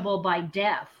punishable by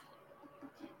death.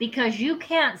 Because you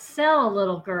can't sell a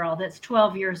little girl that's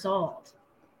 12 years old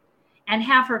and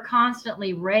have her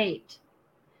constantly raped,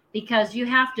 because you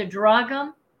have to drug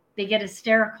them. They get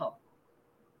hysterical.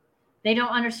 They don't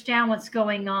understand what's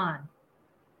going on.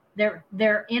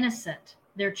 They're innocent.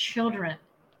 their children.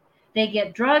 They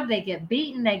get drugged, they get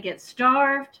beaten, they get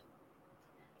starved.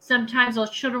 Sometimes those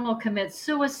children will commit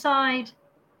suicide.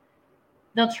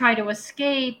 They'll try to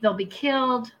escape, they'll be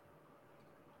killed.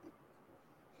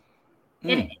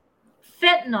 It,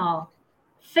 fentanyl.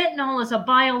 Fentanyl is a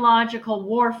biological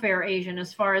warfare agent,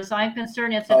 as far as I'm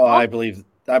concerned. It's I believe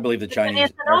the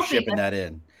Chinese are shipping that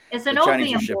in. It's an the Chinese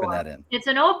opium are shipping war. that in. It's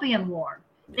an opium war.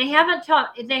 They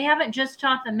haven't just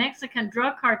taught the Mexican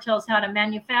drug cartels how to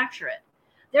manufacture it.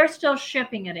 They're still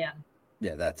shipping it in.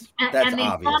 Yeah, that's and the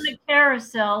obvious. Islamic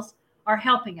terrorist cells are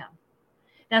helping them.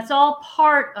 That's all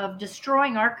part of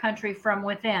destroying our country from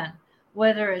within,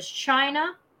 whether it's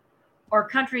China or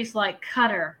countries like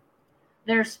Qatar.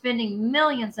 They're spending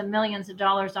millions and millions of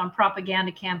dollars on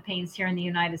propaganda campaigns here in the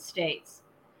United States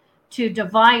to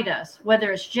divide us,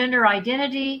 whether it's gender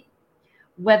identity,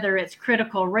 whether it's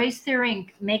critical race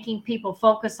theory, making people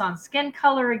focus on skin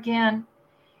color again,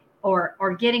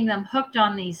 or getting them hooked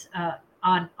on these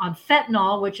on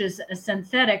fentanyl, which is a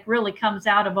synthetic, really comes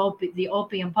out of the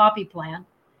opium poppy plant.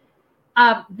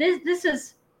 This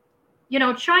is,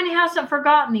 China hasn't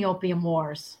forgotten the opium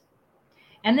wars,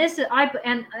 and this is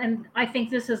I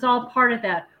think this is all part of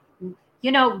that.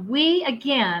 We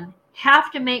again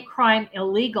have to make crime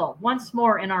illegal once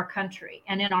more in our country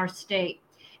and in our state.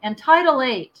 And Title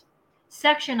 8,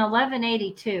 Section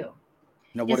 1182.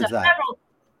 Now, what is that?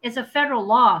 It's a federal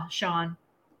law, Sean.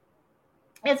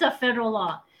 It's a federal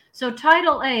law. So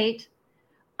Title 8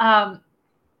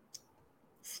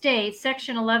 states,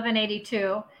 Section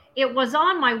 1182, it was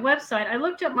on my website. I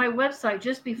looked at my website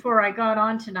just before I got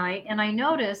on tonight, and I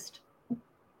noticed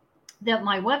that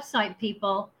my website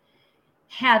people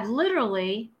had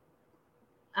literally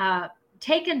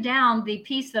taken down the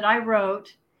piece that I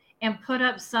wrote and put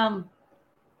up some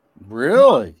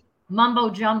mumbo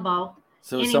jumbo.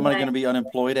 So is somebody going to be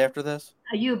unemployed after this?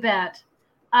 You bet.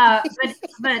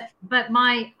 But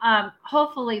my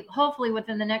hopefully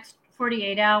within the next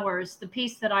 48 hours, the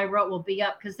piece that I wrote will be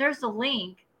up, because there's a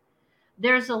link.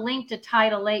 There's a link to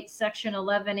Title 8, Section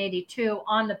 1182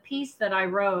 on the piece that I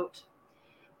wrote,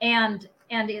 and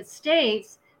it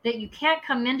states that you can't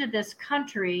come into this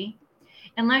country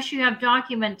unless you have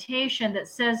documentation that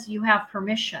says you have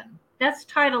permission. That's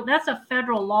a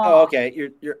federal law. Oh, okay.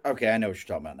 You're okay. I know what you're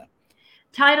talking about now.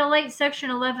 Title 8, Section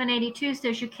 1182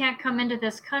 says you can't come into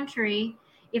this country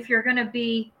if you're going to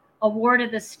be a ward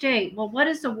of the state. Well, what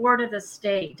is a ward of the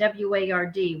state?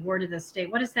 WARD, ward of the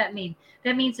state. What does that mean?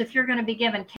 That means if you're going to be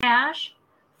given cash,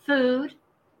 food,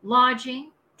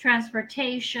 lodging,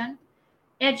 transportation,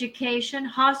 education,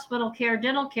 hospital care,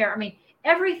 dental care. I mean,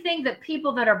 everything that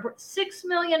people that are 6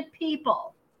 million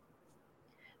people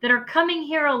that are coming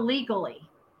here illegally,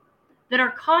 that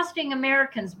are costing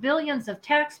Americans billions of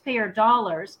taxpayer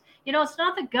dollars. It's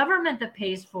not the government that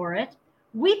pays for it.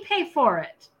 We pay for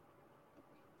it.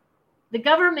 The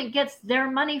government gets their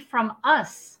money from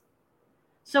us.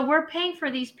 So we're paying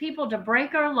for these people to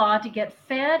break our law, to get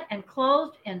fed and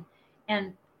clothed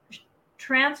and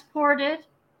transported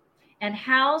and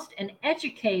housed and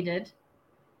educated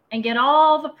and get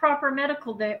all the proper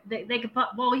medical they could put.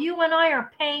 Well, you and I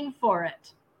are paying for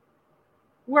it.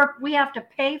 We have to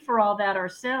pay for all that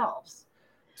ourselves.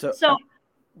 So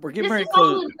we're getting very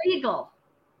close. All illegal.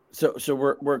 So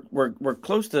we're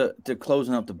close to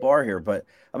closing up the bar here, but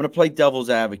I'm going to play devil's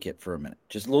advocate for a minute.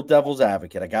 Just a little devil's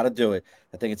advocate. I got to do it.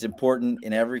 I think it's important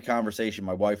in every conversation.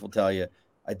 My wife will tell you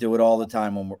I do it all the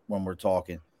time when we're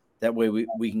talking. That way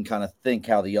we can kind of think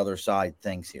how the other side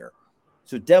thinks here.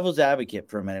 So devil's advocate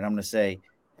for a minute. I'm going to say,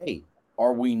 hey,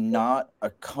 are we not a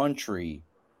country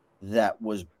that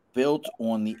was built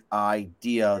on the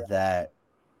idea that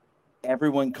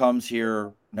everyone comes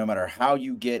here, no matter how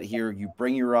you get here, you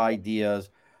bring your ideas,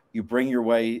 you bring your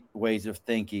ways of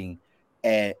thinking,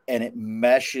 and it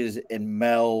meshes and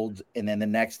melds, and then the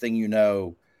next thing you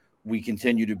know, we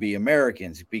continue to be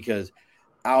Americans. Because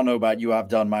I don't know about you, I've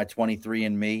done my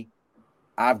 23andMe.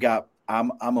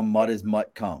 I'm a mutt as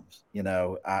mutt comes.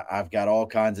 I've got all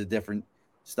kinds of different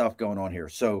stuff going on here.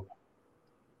 So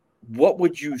what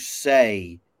would you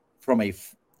say from and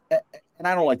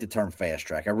I don't like the term fast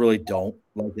track. I really don't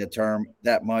like that term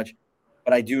that much,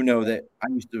 but I do know that I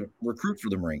used to recruit for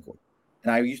the Marine Corps,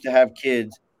 and I used to have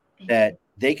kids that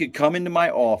they could come into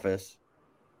my office,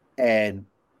 and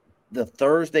the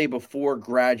Thursday before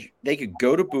they could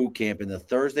go to boot camp, and the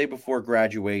Thursday before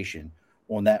graduation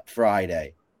on that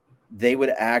Friday, they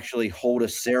would actually hold a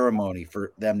ceremony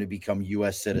for them to become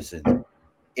U.S. citizens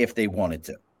if they wanted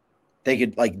to. They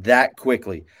could, like, that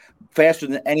quickly, faster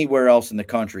than anywhere else in the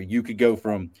country. You could go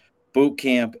from boot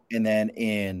camp and then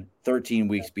in 13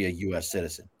 weeks be a U.S.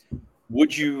 citizen.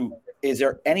 Would you is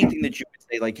there anything that you would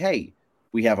say, like, hey,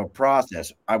 we have a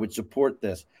process, I would support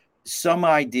this, some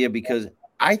idea? Because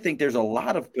I think there's a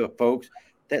lot of folks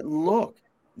that look,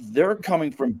 they're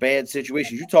coming from bad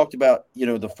situations. You talked about,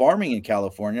 the farming in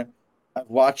California. I've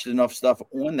watched enough stuff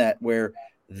on that where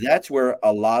that's where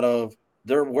a lot of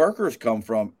their workers come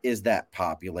from, is that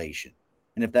population.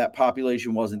 And if that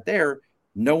population wasn't there,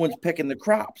 no one's picking the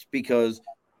crops because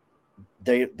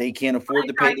they can't afford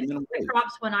to pay I the picked minimum the wage.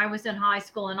 crops when I was in high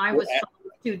school, and I Well, was told it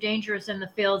was too dangerous in the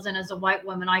fields, and as a white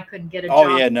woman, I couldn't get a oh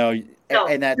job. yeah, no, So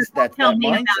and that's don't tell that me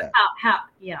mindset. about how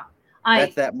yeah.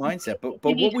 That's I that mindset. But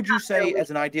You need what to would you come here say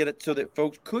as an idea that so that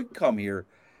folks could come here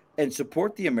and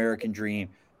support the American dream?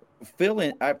 Fill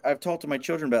in. I've talked to my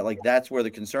children about, like, that's where the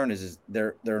concern is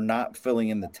they're not filling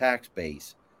in the tax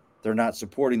base. They're not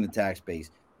supporting the tax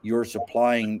base. You're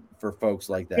supplying for folks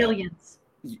like that. billions.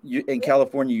 In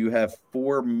California, you have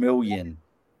 4 million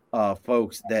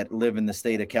folks that live in the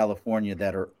state of California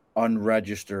that are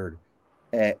unregistered,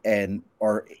 and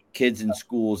are kids in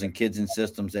schools and kids in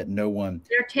systems that no one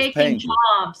They're is taking paying for.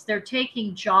 jobs. They're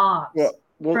taking jobs Well,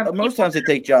 from most people. times they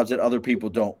take jobs that other people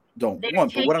don't They're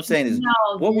want. But what I'm taking saying is,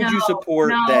 no, what would no, you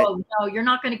support that? no. You're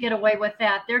not going to get away with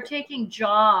that. They're taking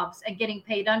jobs and getting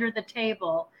paid under the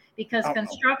table because Oh,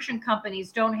 construction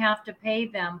companies don't have to pay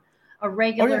them a oh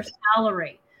regular yeah,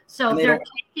 salary. So and they they're don't.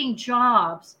 taking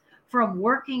jobs from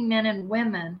working men and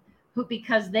women who,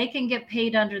 because they can get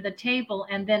paid under the table,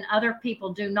 and then other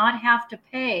people do not have to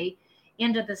pay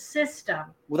into the system.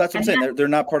 Well, that's what I'm And saying. They're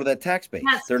not part of that tax base.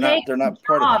 that's They're not. They're taking not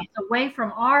part of that. jobs away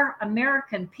from our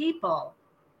American people.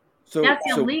 So That's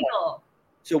so illegal.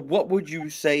 so what would you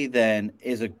say then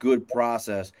is a good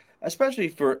process, especially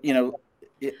for I'm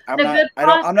The not. good I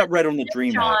don't. process I'm not read on the is,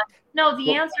 Dream John, Act. no, the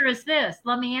Well, answer is this.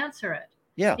 Let me answer it.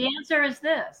 yeah. The answer is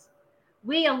this.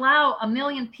 We allow a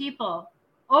million people,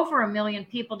 over a million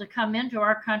people, to come into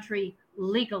our country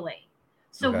legally.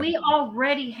 So Okay. we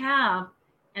already have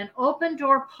an open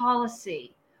door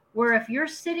policy where if you're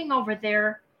sitting over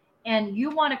there and you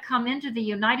want to come into the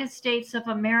United States of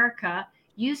America,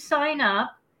 you sign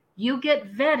up, you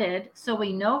get vetted so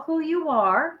we know who you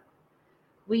are.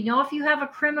 We know if you have a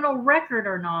criminal record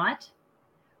or not.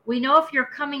 We know if you're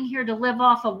coming here to live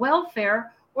off of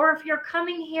welfare or if you're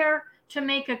coming here to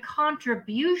make a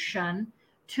contribution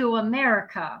to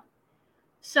America.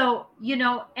 So,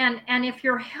 and if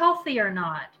you're healthy or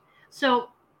not. So,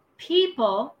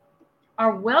 people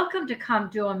are welcome to come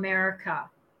to America.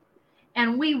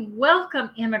 And we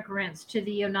welcome immigrants to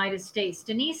the United States.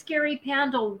 Denise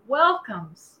Gary-Pandol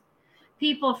welcomes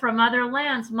people from other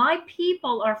lands. My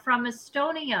people are from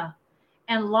Estonia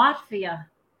and Latvia,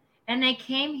 and they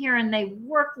came here and they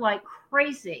worked like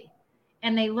crazy,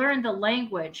 and they learned the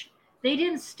language. They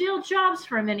didn't steal jobs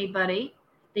from anybody.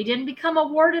 They didn't become a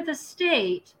ward of the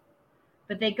state,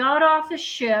 but they got off the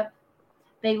ship,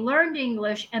 they learned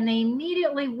English, and they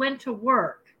immediately went to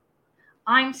work.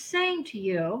 I'm saying to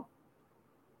you,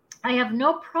 I have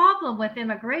no problem with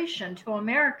immigration to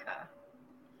America,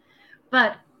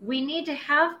 but we need to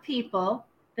have people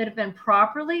that have been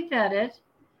properly vetted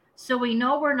so we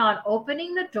know we're not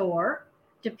opening the door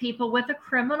to people with a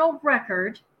criminal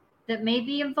record that may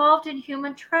be involved in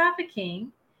human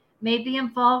trafficking, may be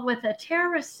involved with a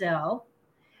terrorist cell,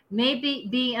 may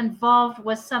be involved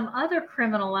with some other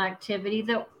criminal activity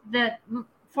that,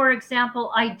 for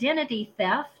example, identity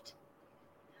theft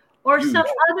or some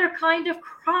Huge. other kind of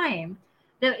crime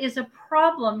that is a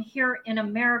problem here in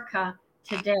America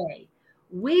today.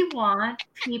 We want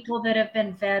people that have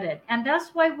been vetted, and that's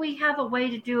why we have a way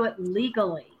to do it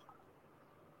legally.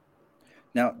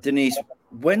 Now, Denise,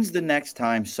 when's the next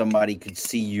time somebody could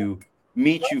see you,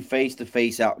 meet you face to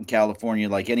face out in California?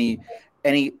 Like any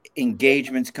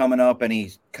engagements coming up,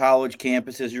 any college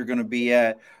campuses you're going to be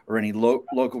at, or any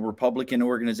local Republican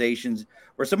organizations,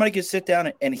 where somebody could sit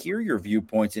down and hear your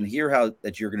viewpoints and hear how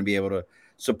that you're going to be able to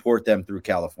support them through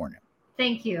California.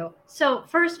 Thank you. So,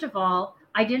 first of all,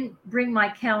 I didn't bring my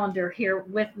calendar here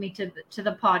with me to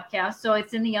the podcast, so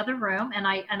it's in the other room, and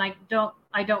I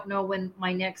don't know when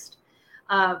my next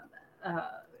uh, uh,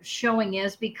 showing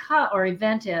is because or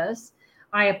event is.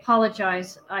 I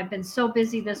apologize. I've been so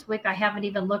busy this week, I haven't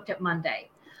even looked at Monday.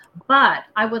 But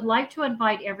I would like to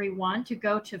invite everyone to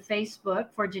go to Facebook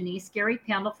for Denise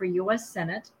Gary-Pandol for U.S.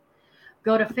 Senate.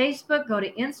 Go to Facebook, go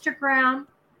to Instagram,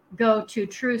 go to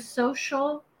True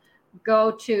Social,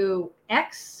 go to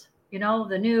X,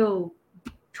 the new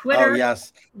Oh Twitter.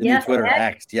 yes, the new Yes, Twitter X,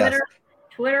 X. Yes,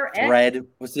 Twitter X. Thread.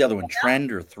 What's the other one?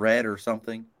 Trend or Thread or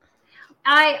something?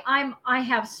 I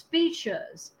have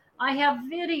speeches. I have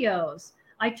videos.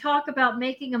 I talk about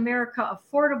making America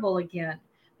affordable again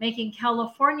making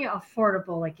California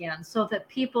affordable again so that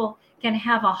people can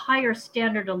have a higher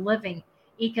standard of living,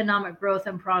 economic growth,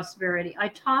 and prosperity. I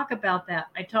talk about that.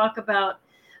 I talk about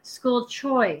school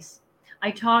choice. I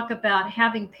talk about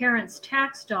having parents'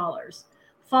 tax dollars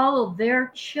follow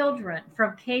their children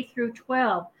from K through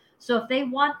 12. So if they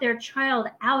want their child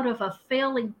out of a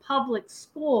failing public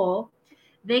school,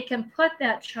 they can put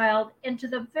that child into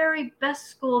the very best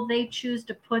school they choose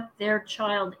to put their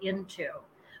child into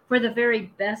for the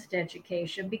very best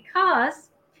education, because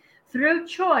through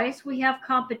choice we have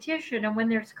competition, and when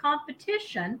there's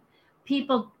competition,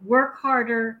 people work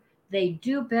harder, they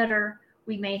do better.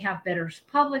 We may have better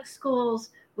public schools,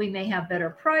 we may have better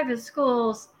private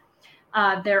schools.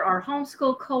 There are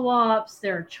homeschool co-ops,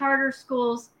 there are charter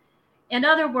schools. In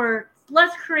other words,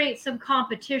 let's create some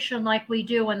competition like we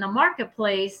do in the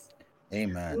marketplace.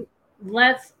 Amen.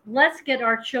 Let's get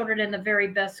our children in the very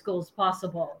best schools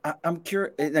possible. I'm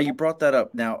curious. Now you brought that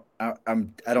up. Now I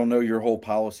don't know your whole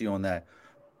policy on that.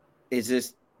 Is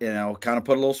this, kind of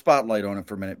put a little spotlight on it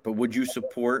for a minute, but would you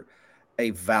support a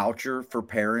voucher for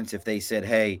parents if they said,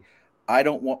 hey, I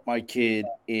don't want my kid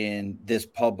in this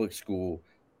public school,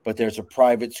 but there's a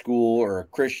private school or a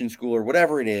Christian school or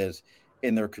whatever it is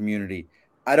in their community.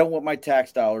 I don't want my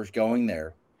tax dollars going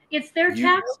there. It's their You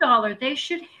tax dollar. They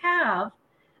should have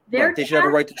their Right. They should have a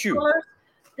right to tax choose. dollars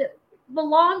that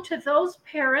belong to those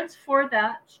parents for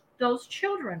those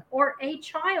children or a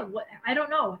child. I don't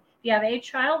know if you have a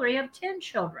child or you have 10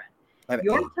 children. I have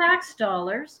Your eight. tax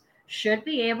dollars should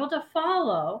be able to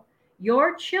follow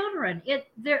your children.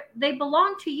 They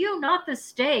belong to you, not the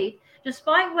state.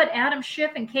 Despite what Adam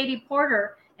Schiff and Katie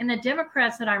Porter and the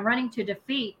Democrats that I'm running to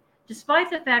defeat, despite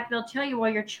the fact they'll tell you,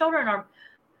 well, your children are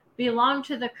belong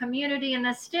to the community and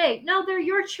the state. No, they're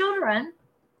your children.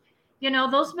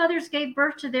 Those mothers gave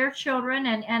birth to their children,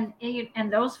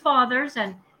 and those fathers,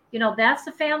 and that's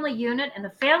the family unit, and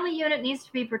the family unit needs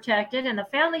to be protected, and the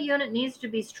family unit needs to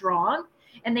be strong,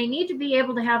 and they need to be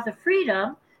able to have the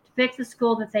freedom to pick the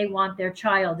school that they want their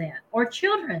child in or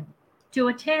children to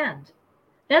attend.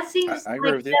 That seems I agree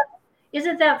like with you. that.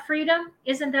 Isn't that freedom?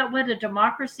 Isn't that what a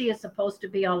democracy is supposed to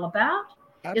be all about?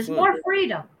 Is Absolutely. more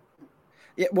freedom.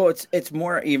 Yeah, well, it's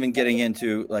more even getting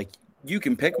into, like, you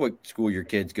can pick what school your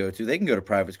kids go to. They can go to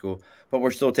private school, but we're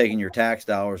still taking your tax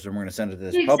dollars and we're going to send it to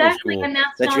this public Exactly, school and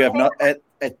that's that you not have fair. not.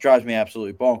 It drives me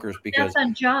absolutely bonkers That's because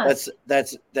unjust.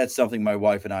 that's something my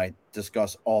wife and I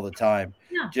discuss all the time.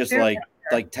 Yeah, Just very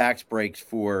like tax breaks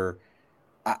for.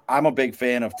 I'm a big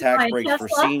fan of tax buy a breaks Tesla.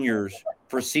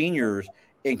 for seniors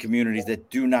in communities that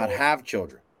do not have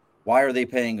children. Why are they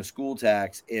paying a school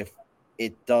tax if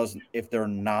they're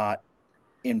not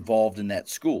involved in that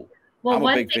school? Well, I'm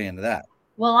a big fan of that.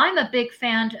 I'm a big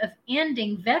fan of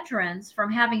ending veterans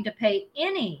from having to pay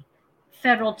any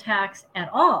federal tax at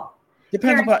all. Here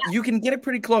Depends upon, you can get it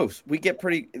pretty close.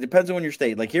 It depends on your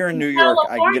state. Like here in in New York,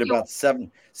 I can get California, about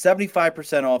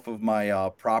 75% off of my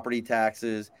property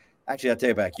taxes. Actually, I'll take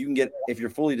it back. You can get, if you're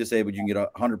fully disabled, you can get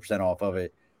 100% off of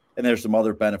it. And there's some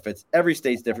other benefits. Every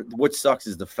state's different. What sucks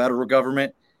is the federal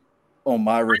government on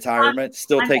my retirement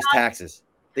still I'm takes not, taxes.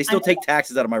 They still take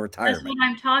taxes out of my that's retirement. what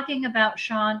I'm talking about,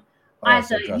 Sean. Oh, As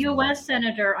so a it drives me U.S. nuts.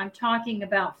 Senator, I'm talking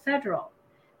about federal,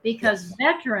 because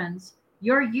Yes. veterans,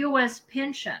 your U.S.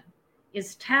 pension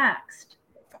is taxed.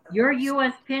 Your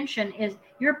pension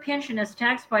is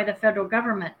taxed by the federal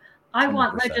government. I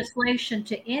want 100%. legislation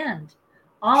to end It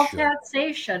all should.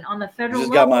 taxation on the You federal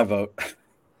just got my level. vote.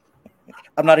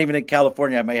 I'm not even in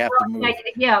California. I may have to move.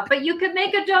 Yeah, but you could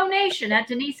make a donation at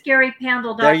There you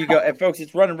DeniseGaryPandol.com. go. And folks,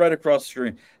 it's running right across the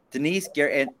screen. Denise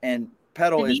Gary and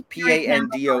Pedal is Denise Gary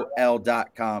Pandol.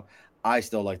 PANDOL.com. I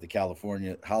still like the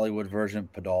California Hollywood version,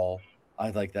 Pedal. I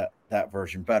like that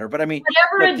version better. But I mean,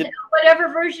 look, Whatever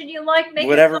version you like, make it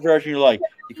whatever version you like,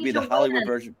 you could be to the Hollywood win.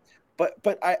 version. But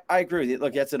I agree with you.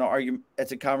 Look, that's an argument.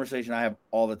 It's a conversation I have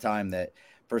all the time that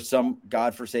for some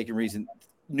godforsaken reason,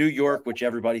 New York, which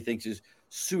everybody thinks is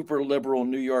super liberal,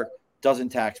 New York doesn't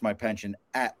tax my pension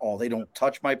at all. They don't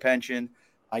touch my pension.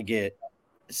 I get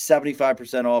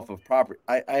 75% off of property.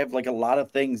 I have like a lot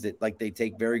of things that like they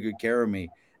take very good care of me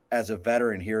as a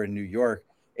veteran here in New York.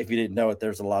 If you didn't know it,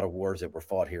 there's a lot of wars that were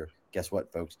fought here. Guess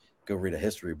what, folks? Go read a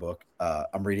history book.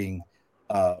 I'm reading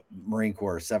Marine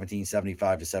Corps 1775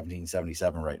 to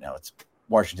 1777 right now. It's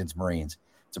Washington's Marines.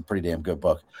 It's a pretty damn good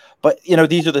book. But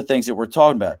these are the things that we're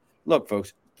talking about. Look,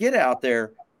 folks, get out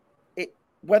there.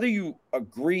 Whether you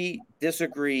agree,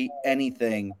 disagree,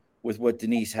 anything with what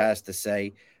Denise has to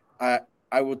say,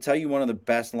 I will tell you one of the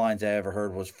best lines I ever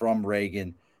heard was from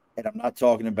Reagan, and I'm not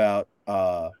talking about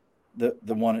the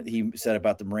one he said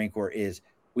about the Marine Corps is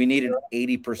we need an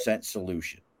 80%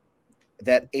 solution.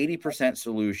 that 80%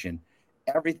 solution,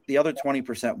 the other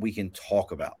 20% we can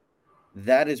talk about.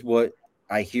 That is what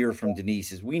I hear from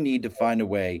Denise is we need to find a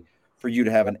way for you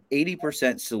to have an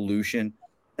 80% solution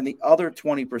and the other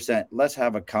 20%, let's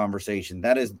have a conversation.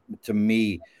 That is, to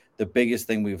me, the biggest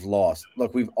thing we've lost.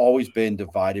 Look, we've always been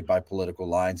divided by political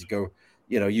lines.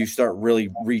 You start really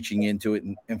reaching into it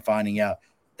and finding out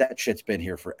that shit's been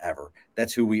here forever.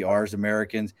 That's who we are as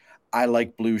Americans. I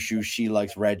like blue shoes. She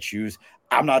likes red shoes.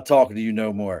 I'm not talking to you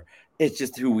no more. It's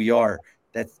just who we are.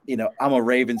 That's, I'm a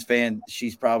Ravens fan.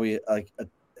 She's probably what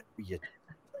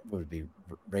would it be?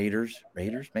 Raiders,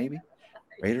 maybe?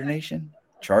 Raider Nation?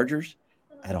 Chargers?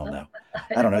 I don't know.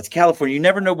 It's California. You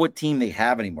never know what team they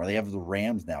have anymore. They have the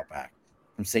Rams now back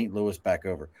from St. Louis back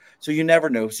over. So you never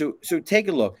know. So take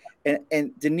a look.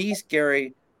 And Denise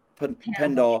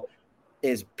Gary-Pandol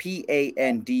is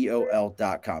PANDOL.com.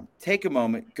 Take a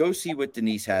moment. Go see what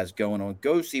Denise has going on.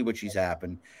 Go see what has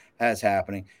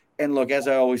happening. And look, as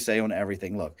I always say on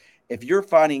everything, look, if you're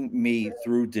finding me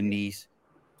through Denise,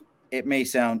 it may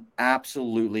sound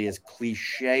absolutely as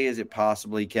cliche as it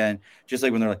possibly can. Just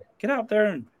like when they're like, get out there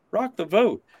and rock the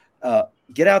vote.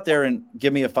 Get out there and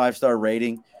give me a 5-star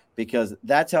rating, because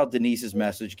that's how Denise's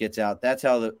message gets out. That's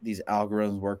how these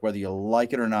algorithms work, whether you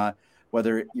like it or not,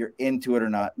 whether you're into it or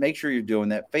not. Make sure you're doing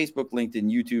that. Facebook,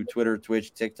 LinkedIn, YouTube, Twitter,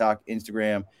 Twitch, TikTok,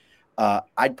 Instagram.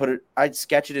 I'd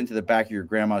sketch it into the back of your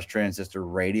grandma's transistor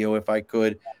radio if I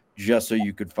could, just so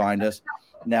you could find us.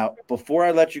 Now, before I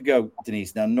let you go,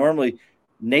 Denise, now normally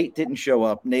Nate didn't show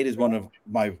up. Nate is one of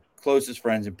my closest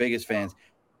friends and biggest fans.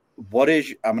 I'm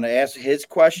going to ask his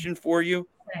question for you,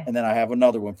 and then I have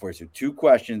another one for you. So 2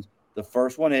 questions. The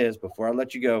first one is, before I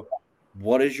let you go,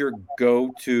 what is your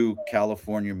go-to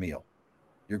California meal?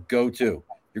 Your go-to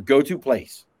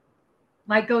place.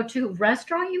 My go-to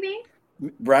restaurant, you mean?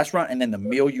 Restaurant, and then the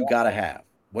meal you got to have.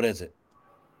 What is it?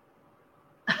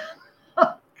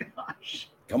 Oh, gosh.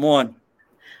 Come on.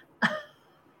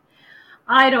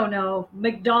 I don't know.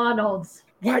 McDonald's.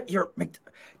 What?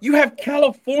 You have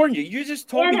California. You just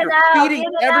told me you're feeding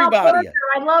everybody.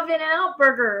 I love In-N-Out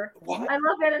Burger. What? I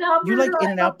love In-N-Out Burger. You like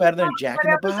In-N-Out better than Jack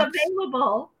in the Box?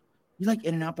 Available. You like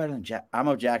In-N-Out better than Jack? I'm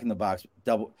a Jack in the Box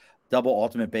double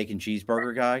ultimate bacon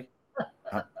cheeseburger guy.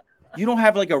 You don't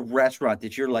have like a restaurant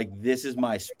that you're like, this is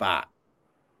my spot.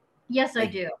 Yes, I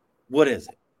do. What is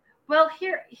it? Well,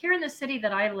 here in the city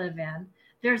that I live in,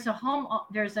 there's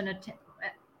an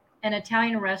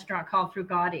Italian restaurant called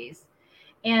Frugati's,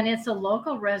 and it's a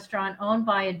local restaurant owned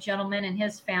by a gentleman and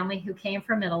his family who came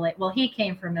from Italy. Well, he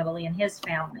came from Italy and his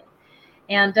family.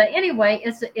 And anyway,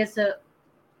 it's a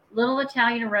little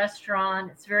Italian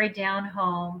restaurant. It's very down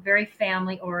home, very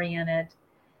family oriented.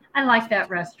 I like that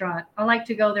restaurant. I like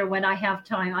to go there when I have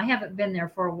time. I haven't been there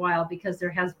for a while because there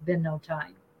has been no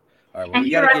time. All right, well, and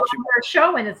you're on our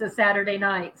show, and it's a Saturday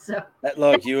night. So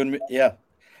look, you and me, yeah.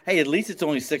 Hey, at least it's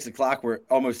only 6 o'clock. We're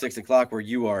almost 6 o'clock where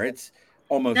you are. It's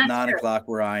almost 9 o'clock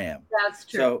where I am. That's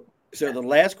true. So the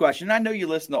last question, I know you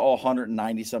listen to all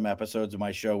 190 some episodes of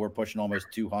my show. We're pushing almost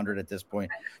 200 at this point.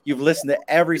 You've listened to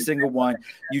every single one.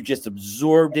 You just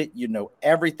absorbed it. You know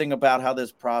everything about how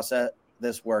this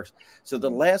works. So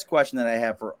the last question that I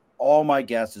have for all my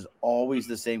guests is always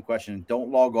the same question.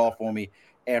 Don't log off on me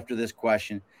after this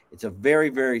question. It's a very,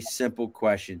 very simple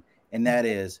question, and that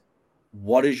is,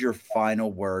 what is your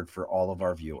final word for all of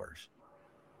our viewers?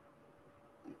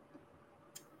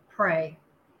 Pray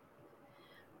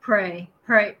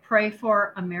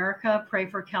for America, pray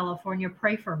for California,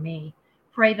 pray for me,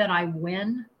 pray that I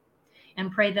win,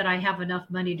 and pray that I have enough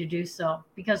money to do so,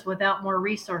 because without more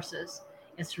resources,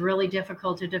 it's really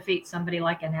difficult to defeat somebody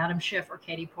like an Adam Schiff or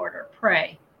Katie Porter.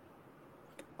 Pray.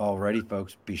 Alrighty,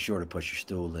 folks, be sure to push your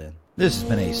stool in. This has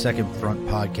been a Second Front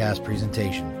podcast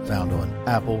presentation found on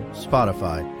Apple,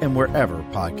 Spotify, and wherever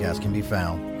podcasts can be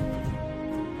found.